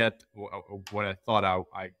 didn't get what I thought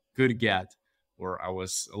I could get, or I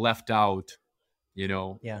was left out. You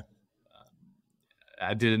know, Yeah.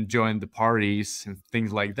 I didn't join the parties and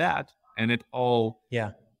things like that, and it all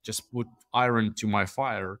Yeah. just put iron to my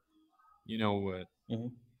fire. You know, Hmm.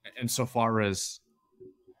 and so far as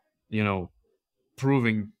you know,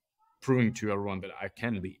 proving to everyone that I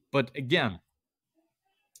can be. But again,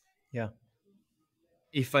 Yeah.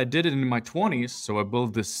 if I did it in my 20s, so I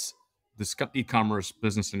built this e-commerce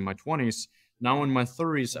business in my 20s. Now in my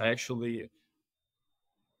 30s, I actually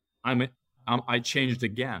I'm, I changed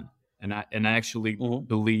again, and I actually Hmm.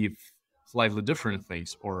 believe slightly different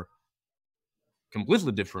things or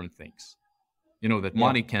completely different things. You know that Yeah.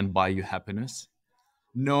 money can buy you happiness.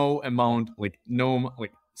 No amount, like no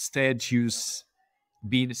like statues,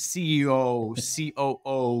 being a CEO,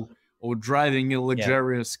 COO, or driving a Yeah.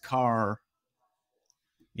 luxurious car.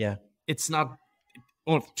 Yeah. It's not,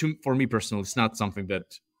 well, for me personally, it's not something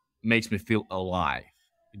that makes me feel alive.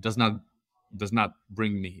 It does not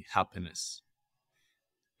bring me happiness.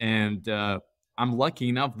 And I'm lucky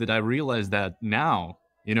enough that I realize that now,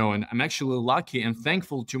 you know, and I'm actually lucky and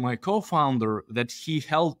thankful to my co-founder that he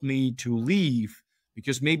helped me to leave,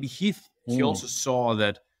 because maybe he Mm. also saw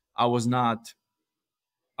that I was not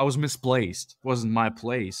I was misplaced. It wasn't my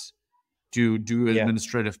place to do Yeah.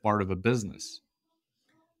 administrative part of a business,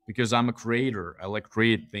 because I'm a creator. I like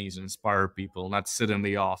create things, inspire people, not sit in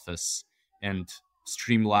the office and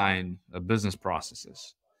streamline business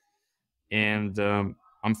processes. And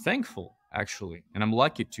I'm thankful actually, and I'm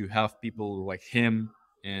lucky to have people like him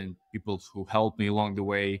and people who helped me along the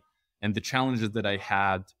way, and the challenges that I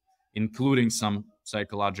had, including some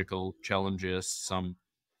psychological challenges, some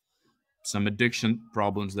addiction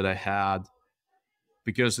problems that I had,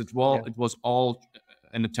 because Yeah. it was all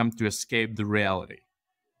an attempt to escape the reality,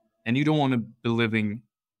 and you don't want to be living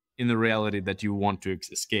in the reality that you want to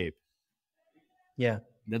escape. Yeah.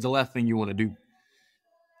 That's the last thing you want to do.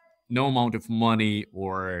 No amount of money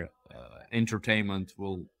or entertainment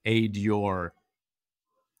will aid your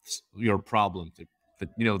problem. That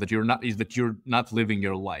you know that you're not living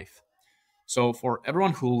your life. So for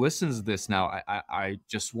everyone who listens to this now, I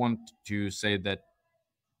just want to say that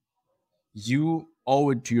you owe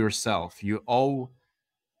it to yourself. You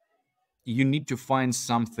need to find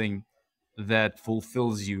something that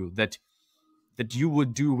fulfills you, that you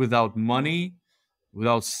would do without money,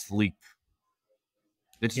 without sleep,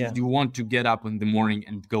 that Yeah. you want to get up in the morning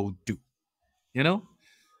and go do, you know.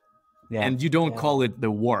 Yeah. And you don't Yeah. call it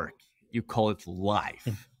the work, you call it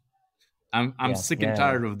life. I'm Yeah. sick and Yeah.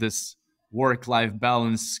 tired of this work life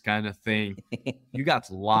balance kind of thing. You got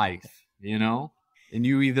life, you know, and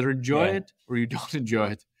you either enjoy Yeah. it or you don't enjoy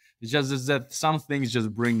it. It's just that some things just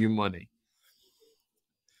bring you money.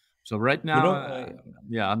 So right You now, know.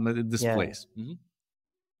 yeah, I'm at this Yeah. place.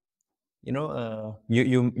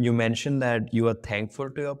 You mentioned that you are thankful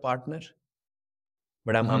to your partner,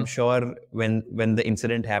 but I'm Mhm. sure when the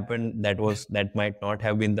incident happened, that might not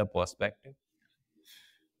have been the perspective.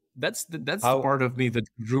 That's the How? part of me that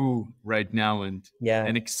grew right now, Yeah.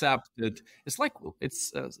 and accept that it's like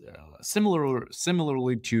it's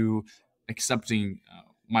similarly to accepting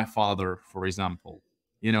my father, for example.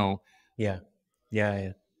 You know, Yeah. Yeah.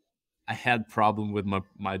 Yeah. I had problem with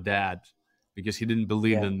my dad because he didn't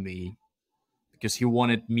believe Yeah. in me, because he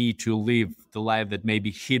wanted me to live the life that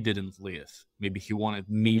maybe he didn't live. Maybe he wanted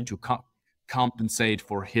me Hmm. to compensate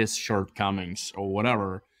for his shortcomings or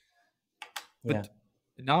whatever. Yeah. But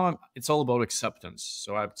now it's all about acceptance.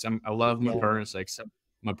 So I love my Yeah. parents. I accept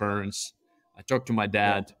my parents. I talk to my Yeah.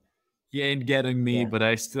 dad. He ain't getting me, Yeah. but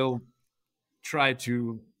I still try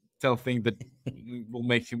to tell things that will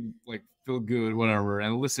make him like feel good, whatever,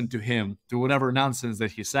 and listen to him, to whatever nonsense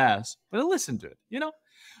that he says. But I listen to it, you know.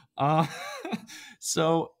 Uh,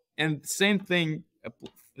 so and the same thing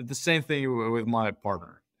with my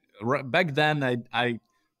partner. Back then, I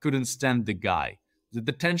couldn't stand the guy.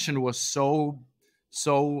 The tension was so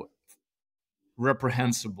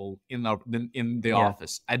reprehensible in the Yeah.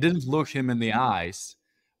 office. I didn't look him in the eyes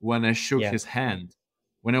when I shook Yeah. his hand.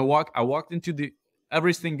 When I walked into the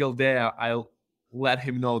every single day. I let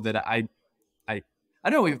him know that I I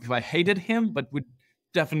don't know if I hated him, but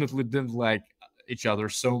definitely didn't like each other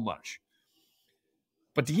so much.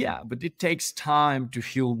 But yeah, but it takes time to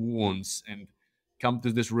heal wounds and come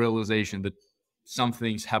to this realization that some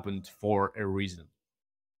things happened for a reason.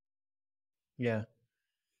 Yeah.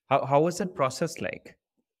 How was that process like?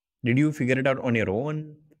 Did you figure it out on your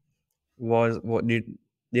own? Was what did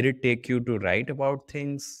it take you to write about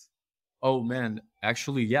things? Oh man,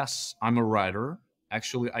 actually, yes, I'm a writer.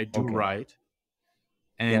 Actually, I do Okay. write.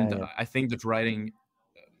 Yeah, And yeah. I think that writing,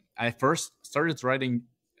 I first started writing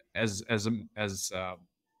as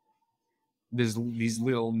these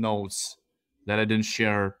little notes that I didn't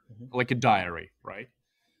share, Mhm. like a diary, right?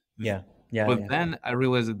 Yeah. Yeah, But yeah. then I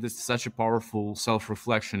realized that this is such a powerful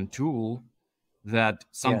self-reflection tool that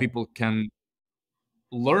some Yeah. people can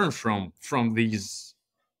learn from these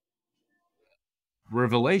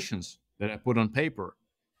revelations that I put on paper.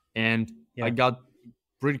 And I Yeah. got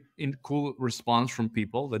pretty cool response from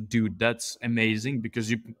people that, dude, that's amazing because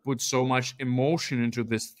you put so much emotion into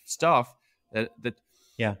this stuff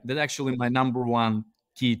Yeah. that actually my number one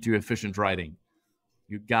key to efficient writing.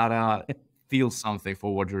 You gotta feel something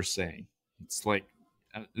for what you're saying. It's like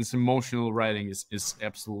this emotional writing is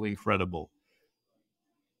absolutely incredible.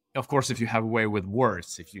 Of course, if you have a way with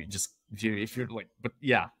words, if you're like, but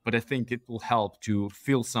yeah, but I think it will help to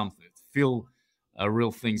feel something, feel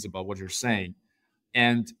real things about what you're saying.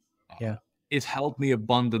 And Yeah. it helped me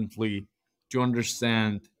abundantly to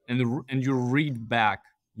understand, and you read back,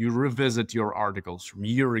 you revisit your articles from a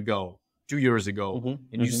year ago, 2 years ago, Mm-hmm.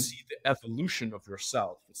 and you Mm-hmm. see the evolution of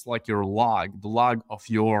yourself. It's like your log, the log of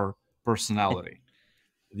your personality.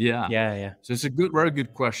 Yeah. Yeah, yeah. So it's a good, very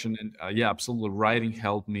good question. And yeah, absolutely, writing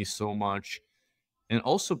helped me so much. And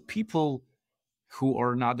also people who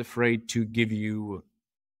are not afraid to give you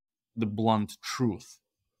the blunt truth,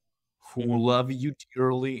 who Mm-hmm. love you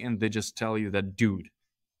dearly, and they just tell you that, dude,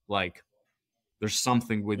 like there's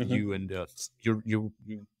something with Mm-hmm. you, and you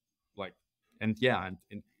like, and yeah,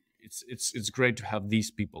 and it's great to have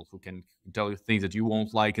these people who can tell you things that you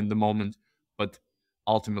won't like in the moment, but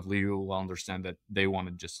ultimately you will understand that they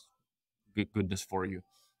wanted just goodness for you.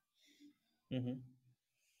 Mm-hmm.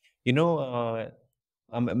 You know,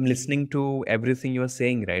 I'm listening to everything you are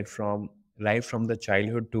saying, right from the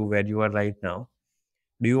childhood to where you are right now.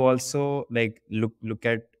 Do you also like look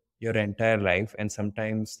at your entire life and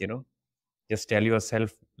sometimes, just tell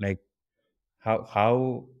yourself like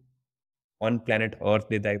how on planet Earth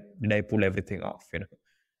did I pull everything off,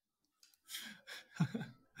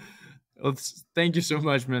 Well, thank you so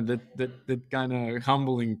much, man. That kind of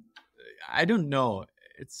humbling. I don't know.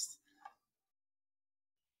 It's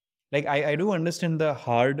Like I do understand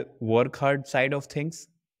the work hard side of things,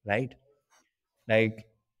 right? Like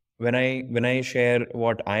when I share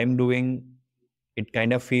what I'm doing, it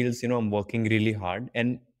kind of feels, I'm working really hard.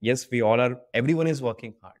 And yes, everyone is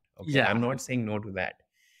working hard. Okay. yeah. I'm not saying no to that.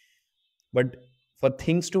 But for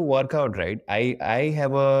things to work out, right, I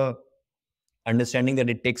have a understanding that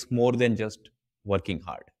it takes more than just working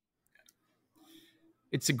hard.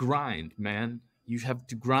 It's a grind, man. You have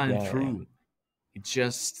to grind Yeah, yeah, yeah. through. It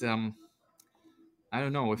just I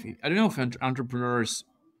don't know if entrepreneurs,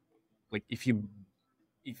 like, if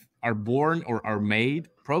are born or are made,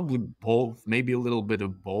 probably both, maybe a little bit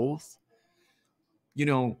of both. You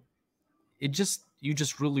know, it just you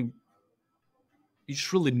just really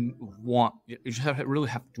want, you just really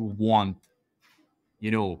have to want,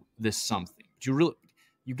 this something. You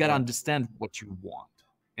got to Yeah. understand what you want.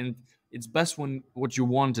 And it's best when what you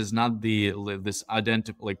want is not this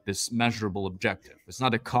identical, like this measurable objective. It's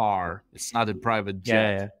not a car, it's not a private Yeah,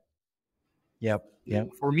 jet. yeah. Yep. Yep.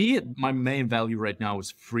 For me, my main value right now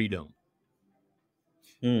is freedom.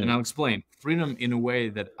 And Mm. I'll explain. Freedom in a way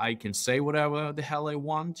that I can say whatever the hell I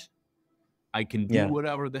want, I can do Yeah.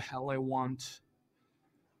 whatever the hell I want,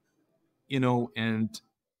 and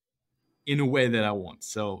in a way that I want.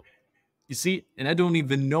 So you see, and I don't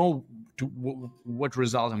even know what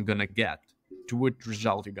result I'm gonna get, to what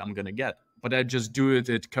result I'm gonna get, but I just do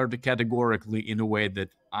it categorically in a way that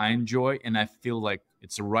I enjoy and I feel like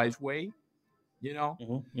it's the right way, you know.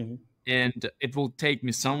 Mm-hmm. Mm-hmm. And it will take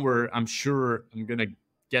me somewhere. I'm sure I'm gonna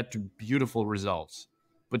get to beautiful results.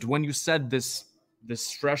 But when you set this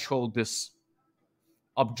threshold, this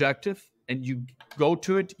objective, and you go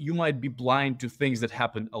to it, you might be blind to things that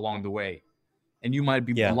happen along the way, and you might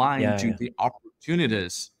be Yeah. blind Yeah. to Yeah. the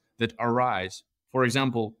opportunities that arise. For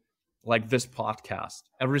example, like this podcast.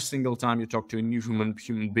 Every single time you talk to a new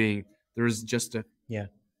human being, there is just a Yeah.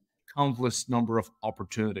 countless number of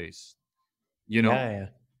opportunities. You know? Yeah. Yeah.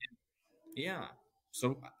 Yeah.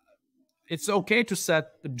 So it's okay to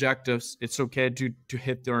set objectives. It's okay to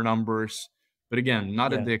hit their numbers, but again,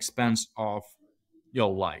 not at Yeah. the expense of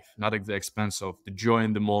your life, not at the expense of the joy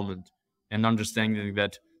in the moment, and understanding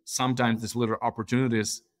that sometimes these little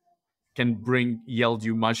opportunities can yield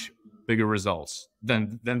you much bigger results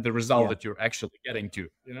than the result Yeah, that you're actually getting to,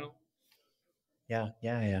 you know?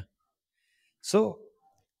 yeah. So,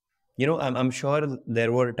 I'm sure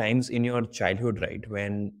there were times in your childhood, right,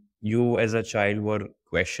 when you as a child were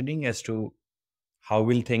questioning as to how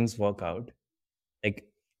will things work out. Like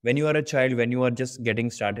when you are a child, when you are just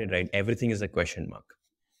getting started, right, everything is a question mark.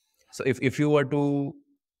 So if you were to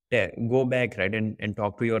go back, right, and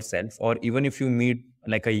talk to yourself, or even if you meet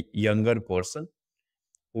like a younger person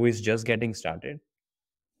who is just getting started,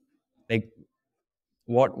 like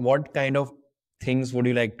what kind of things would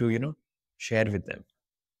you like to, share with them?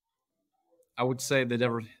 I would say that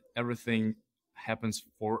everything happens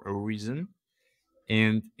for a reason,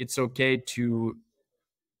 and it's okay to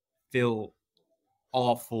feel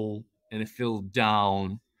awful and feel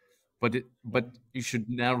down, but you should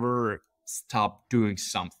never stop doing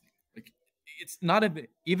something. Like, it's not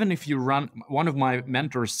even if you run. One of my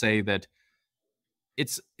mentors say that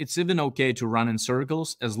it's even okay to run in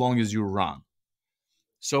circles as long as you run.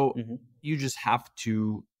 So Hmm. you just have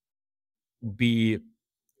to be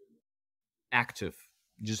active.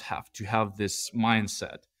 You just have to have this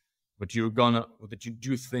mindset, but that you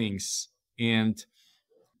do things, and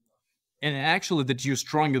actually that you're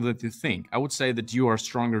stronger than you think. I would say that you are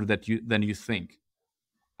stronger than you think.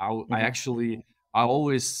 I Hmm. actually I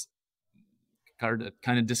always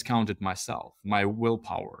kind of discounted myself, my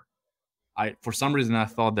willpower. I For some reason I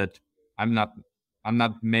thought that I'm not I'm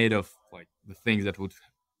not made of like the things that would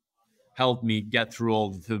help me get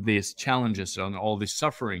through these challenges and all these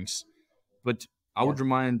sufferings. But I Yeah, would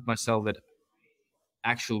remind myself that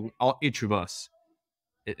actually each of us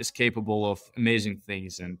is capable of amazing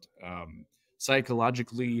things, and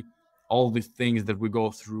psychologically, all the things that we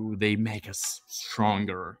go through, they make us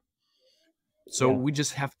stronger. So yeah, we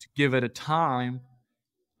just have to give it a time,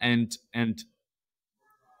 and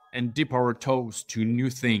dip our toes to new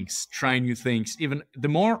things, try new things. Even the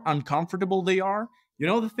more uncomfortable they are,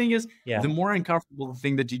 the thing is, yeah. the more uncomfortable the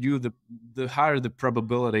thing that you do, the higher the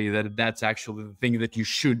probability that that's actually the thing that you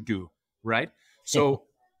should do, right? So,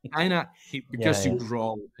 kind of Yeah, because you yeah.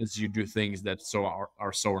 grow as you do things that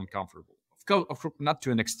are so uncomfortable. Of course, not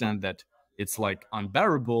to an extent that it's like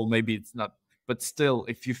unbearable. Maybe it's not, but still,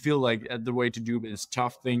 if you feel like the way to do it is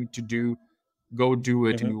tough thing to do, go do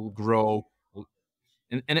it, and Hmm. you will grow.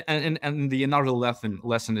 And the another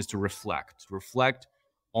lesson is to reflect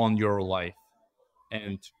on your life,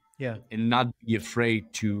 and Yeah. not be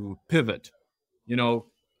afraid to pivot. A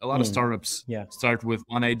lot of Mm. startups Yeah. start with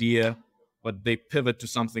one idea, but they pivot to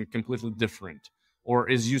something completely different. Or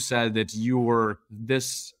as you said, that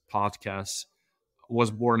this podcast was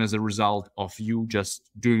born as a result of you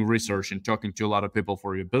just doing research and talking to a lot of people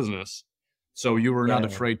for your business. So you were not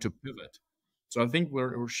Yeah. afraid to pivot. So I think we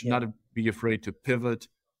should Yeah. not be afraid to pivot,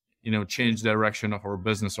 change direction of our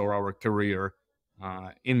business or our career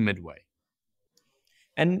in midway.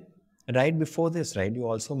 And right before this, right, you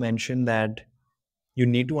also mentioned that you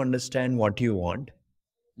need to understand what you want.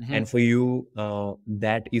 Hmm. And for you,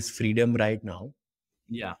 that is freedom right now.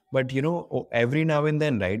 Yeah. But, every now and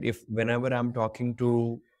then, right, if whenever I'm talking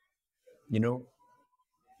to, you know,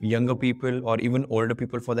 younger people or even older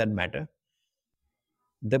people for that matter,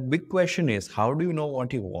 the big question is, how do you know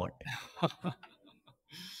what you want?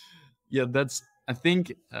 Yeah, that's, I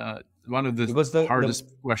think, one of the Because hardest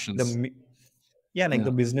the, questions. mi- yeah, like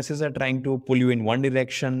the Yeah. businesses are trying to pull you in one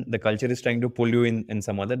direction, the culture is trying to pull you in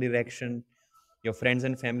some other direction, your friends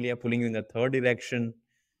and family are pulling you in the third direction.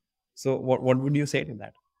 So what would you say to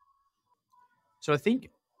that? So I think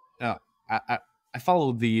uh, I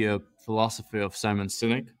follow the philosophy of Simon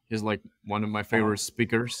Sinek. He's like one of my Uh-huh. favorite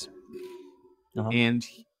speakers, Uh-huh. and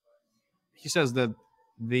he says that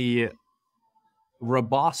the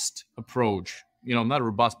robust approach, not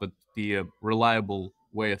robust, but the reliable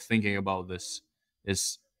way of thinking about this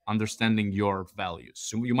is understanding your values.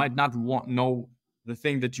 So you might not know the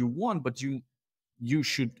thing that you want, but you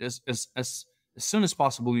should, as soon as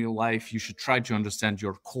possible in your life, you should try to understand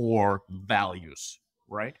your core values,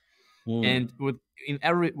 right? Mm. And with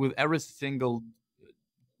every single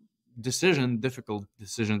difficult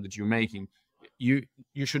decision that you're making, you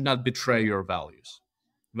you should not betray your values.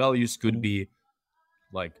 Values could Mhm. be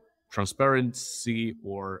like transparency,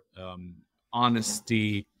 or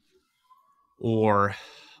honesty, or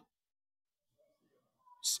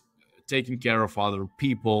taking care of other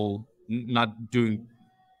people, not doing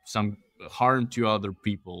some harm to other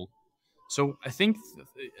people. So I think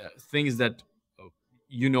things that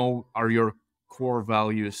are your core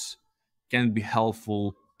values can be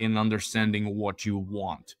helpful in understanding what you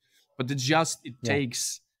want. But it Yeah.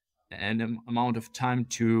 takes an amount of time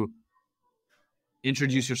to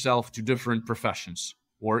introduce yourself to different professions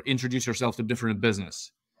or introduce yourself to different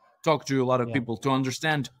business. Talk to a lot of Yeah. people to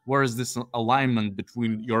understand where is this alignment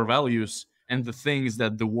between your values and the things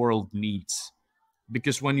that the world needs.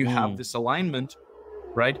 Because when you have this alignment,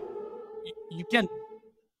 right, you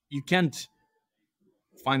can't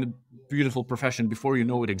find a beautiful profession before you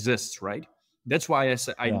know it exists, right? That's why I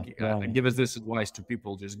say Yeah. Yeah. I give us this advice to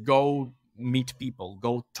people: just go meet people,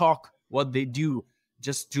 go talk what they do,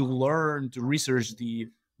 just to learn, to research the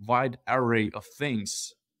wide array of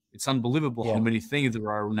things. It's unbelievable how Yeah. many things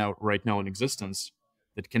there are now right now in existence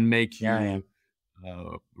that can make Yeah. Yeah.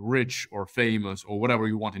 you rich or famous or whatever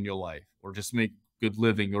you want in your life, or just make good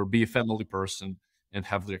living or be a family person and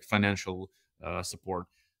have the financial support.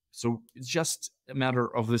 So it's just a matter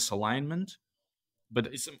of this alignment, but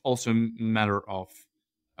it's also a matter of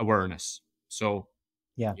awareness. So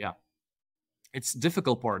Yeah. yeah, it's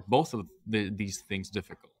difficult part. Both of these things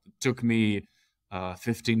difficult. It took me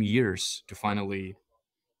 15 years to finally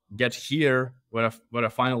get here, where I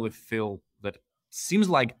finally feel that seems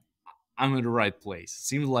like I'm in the right place.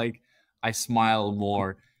 Seems like I smile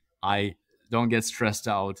more. I don't get stressed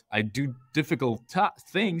out. I do difficult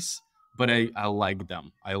things, but I like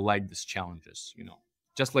them. I like these challenges.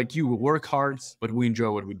 Just like you, we work hard, but we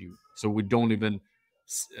enjoy what we do. So we don't even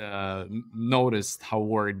notice how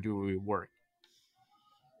hard do we work.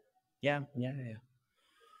 Yeah. Yeah. Yeah.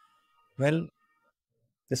 Well,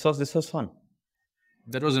 this was fun.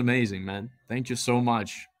 That was amazing, man. Thank you so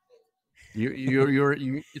much.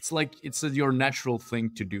 It's like it's your natural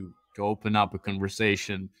thing to do, to open up a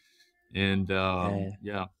conversation, and Yeah.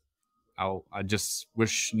 yeah, I just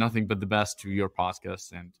wish nothing but the best to your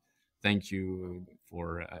podcast, and thank you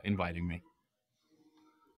for inviting me.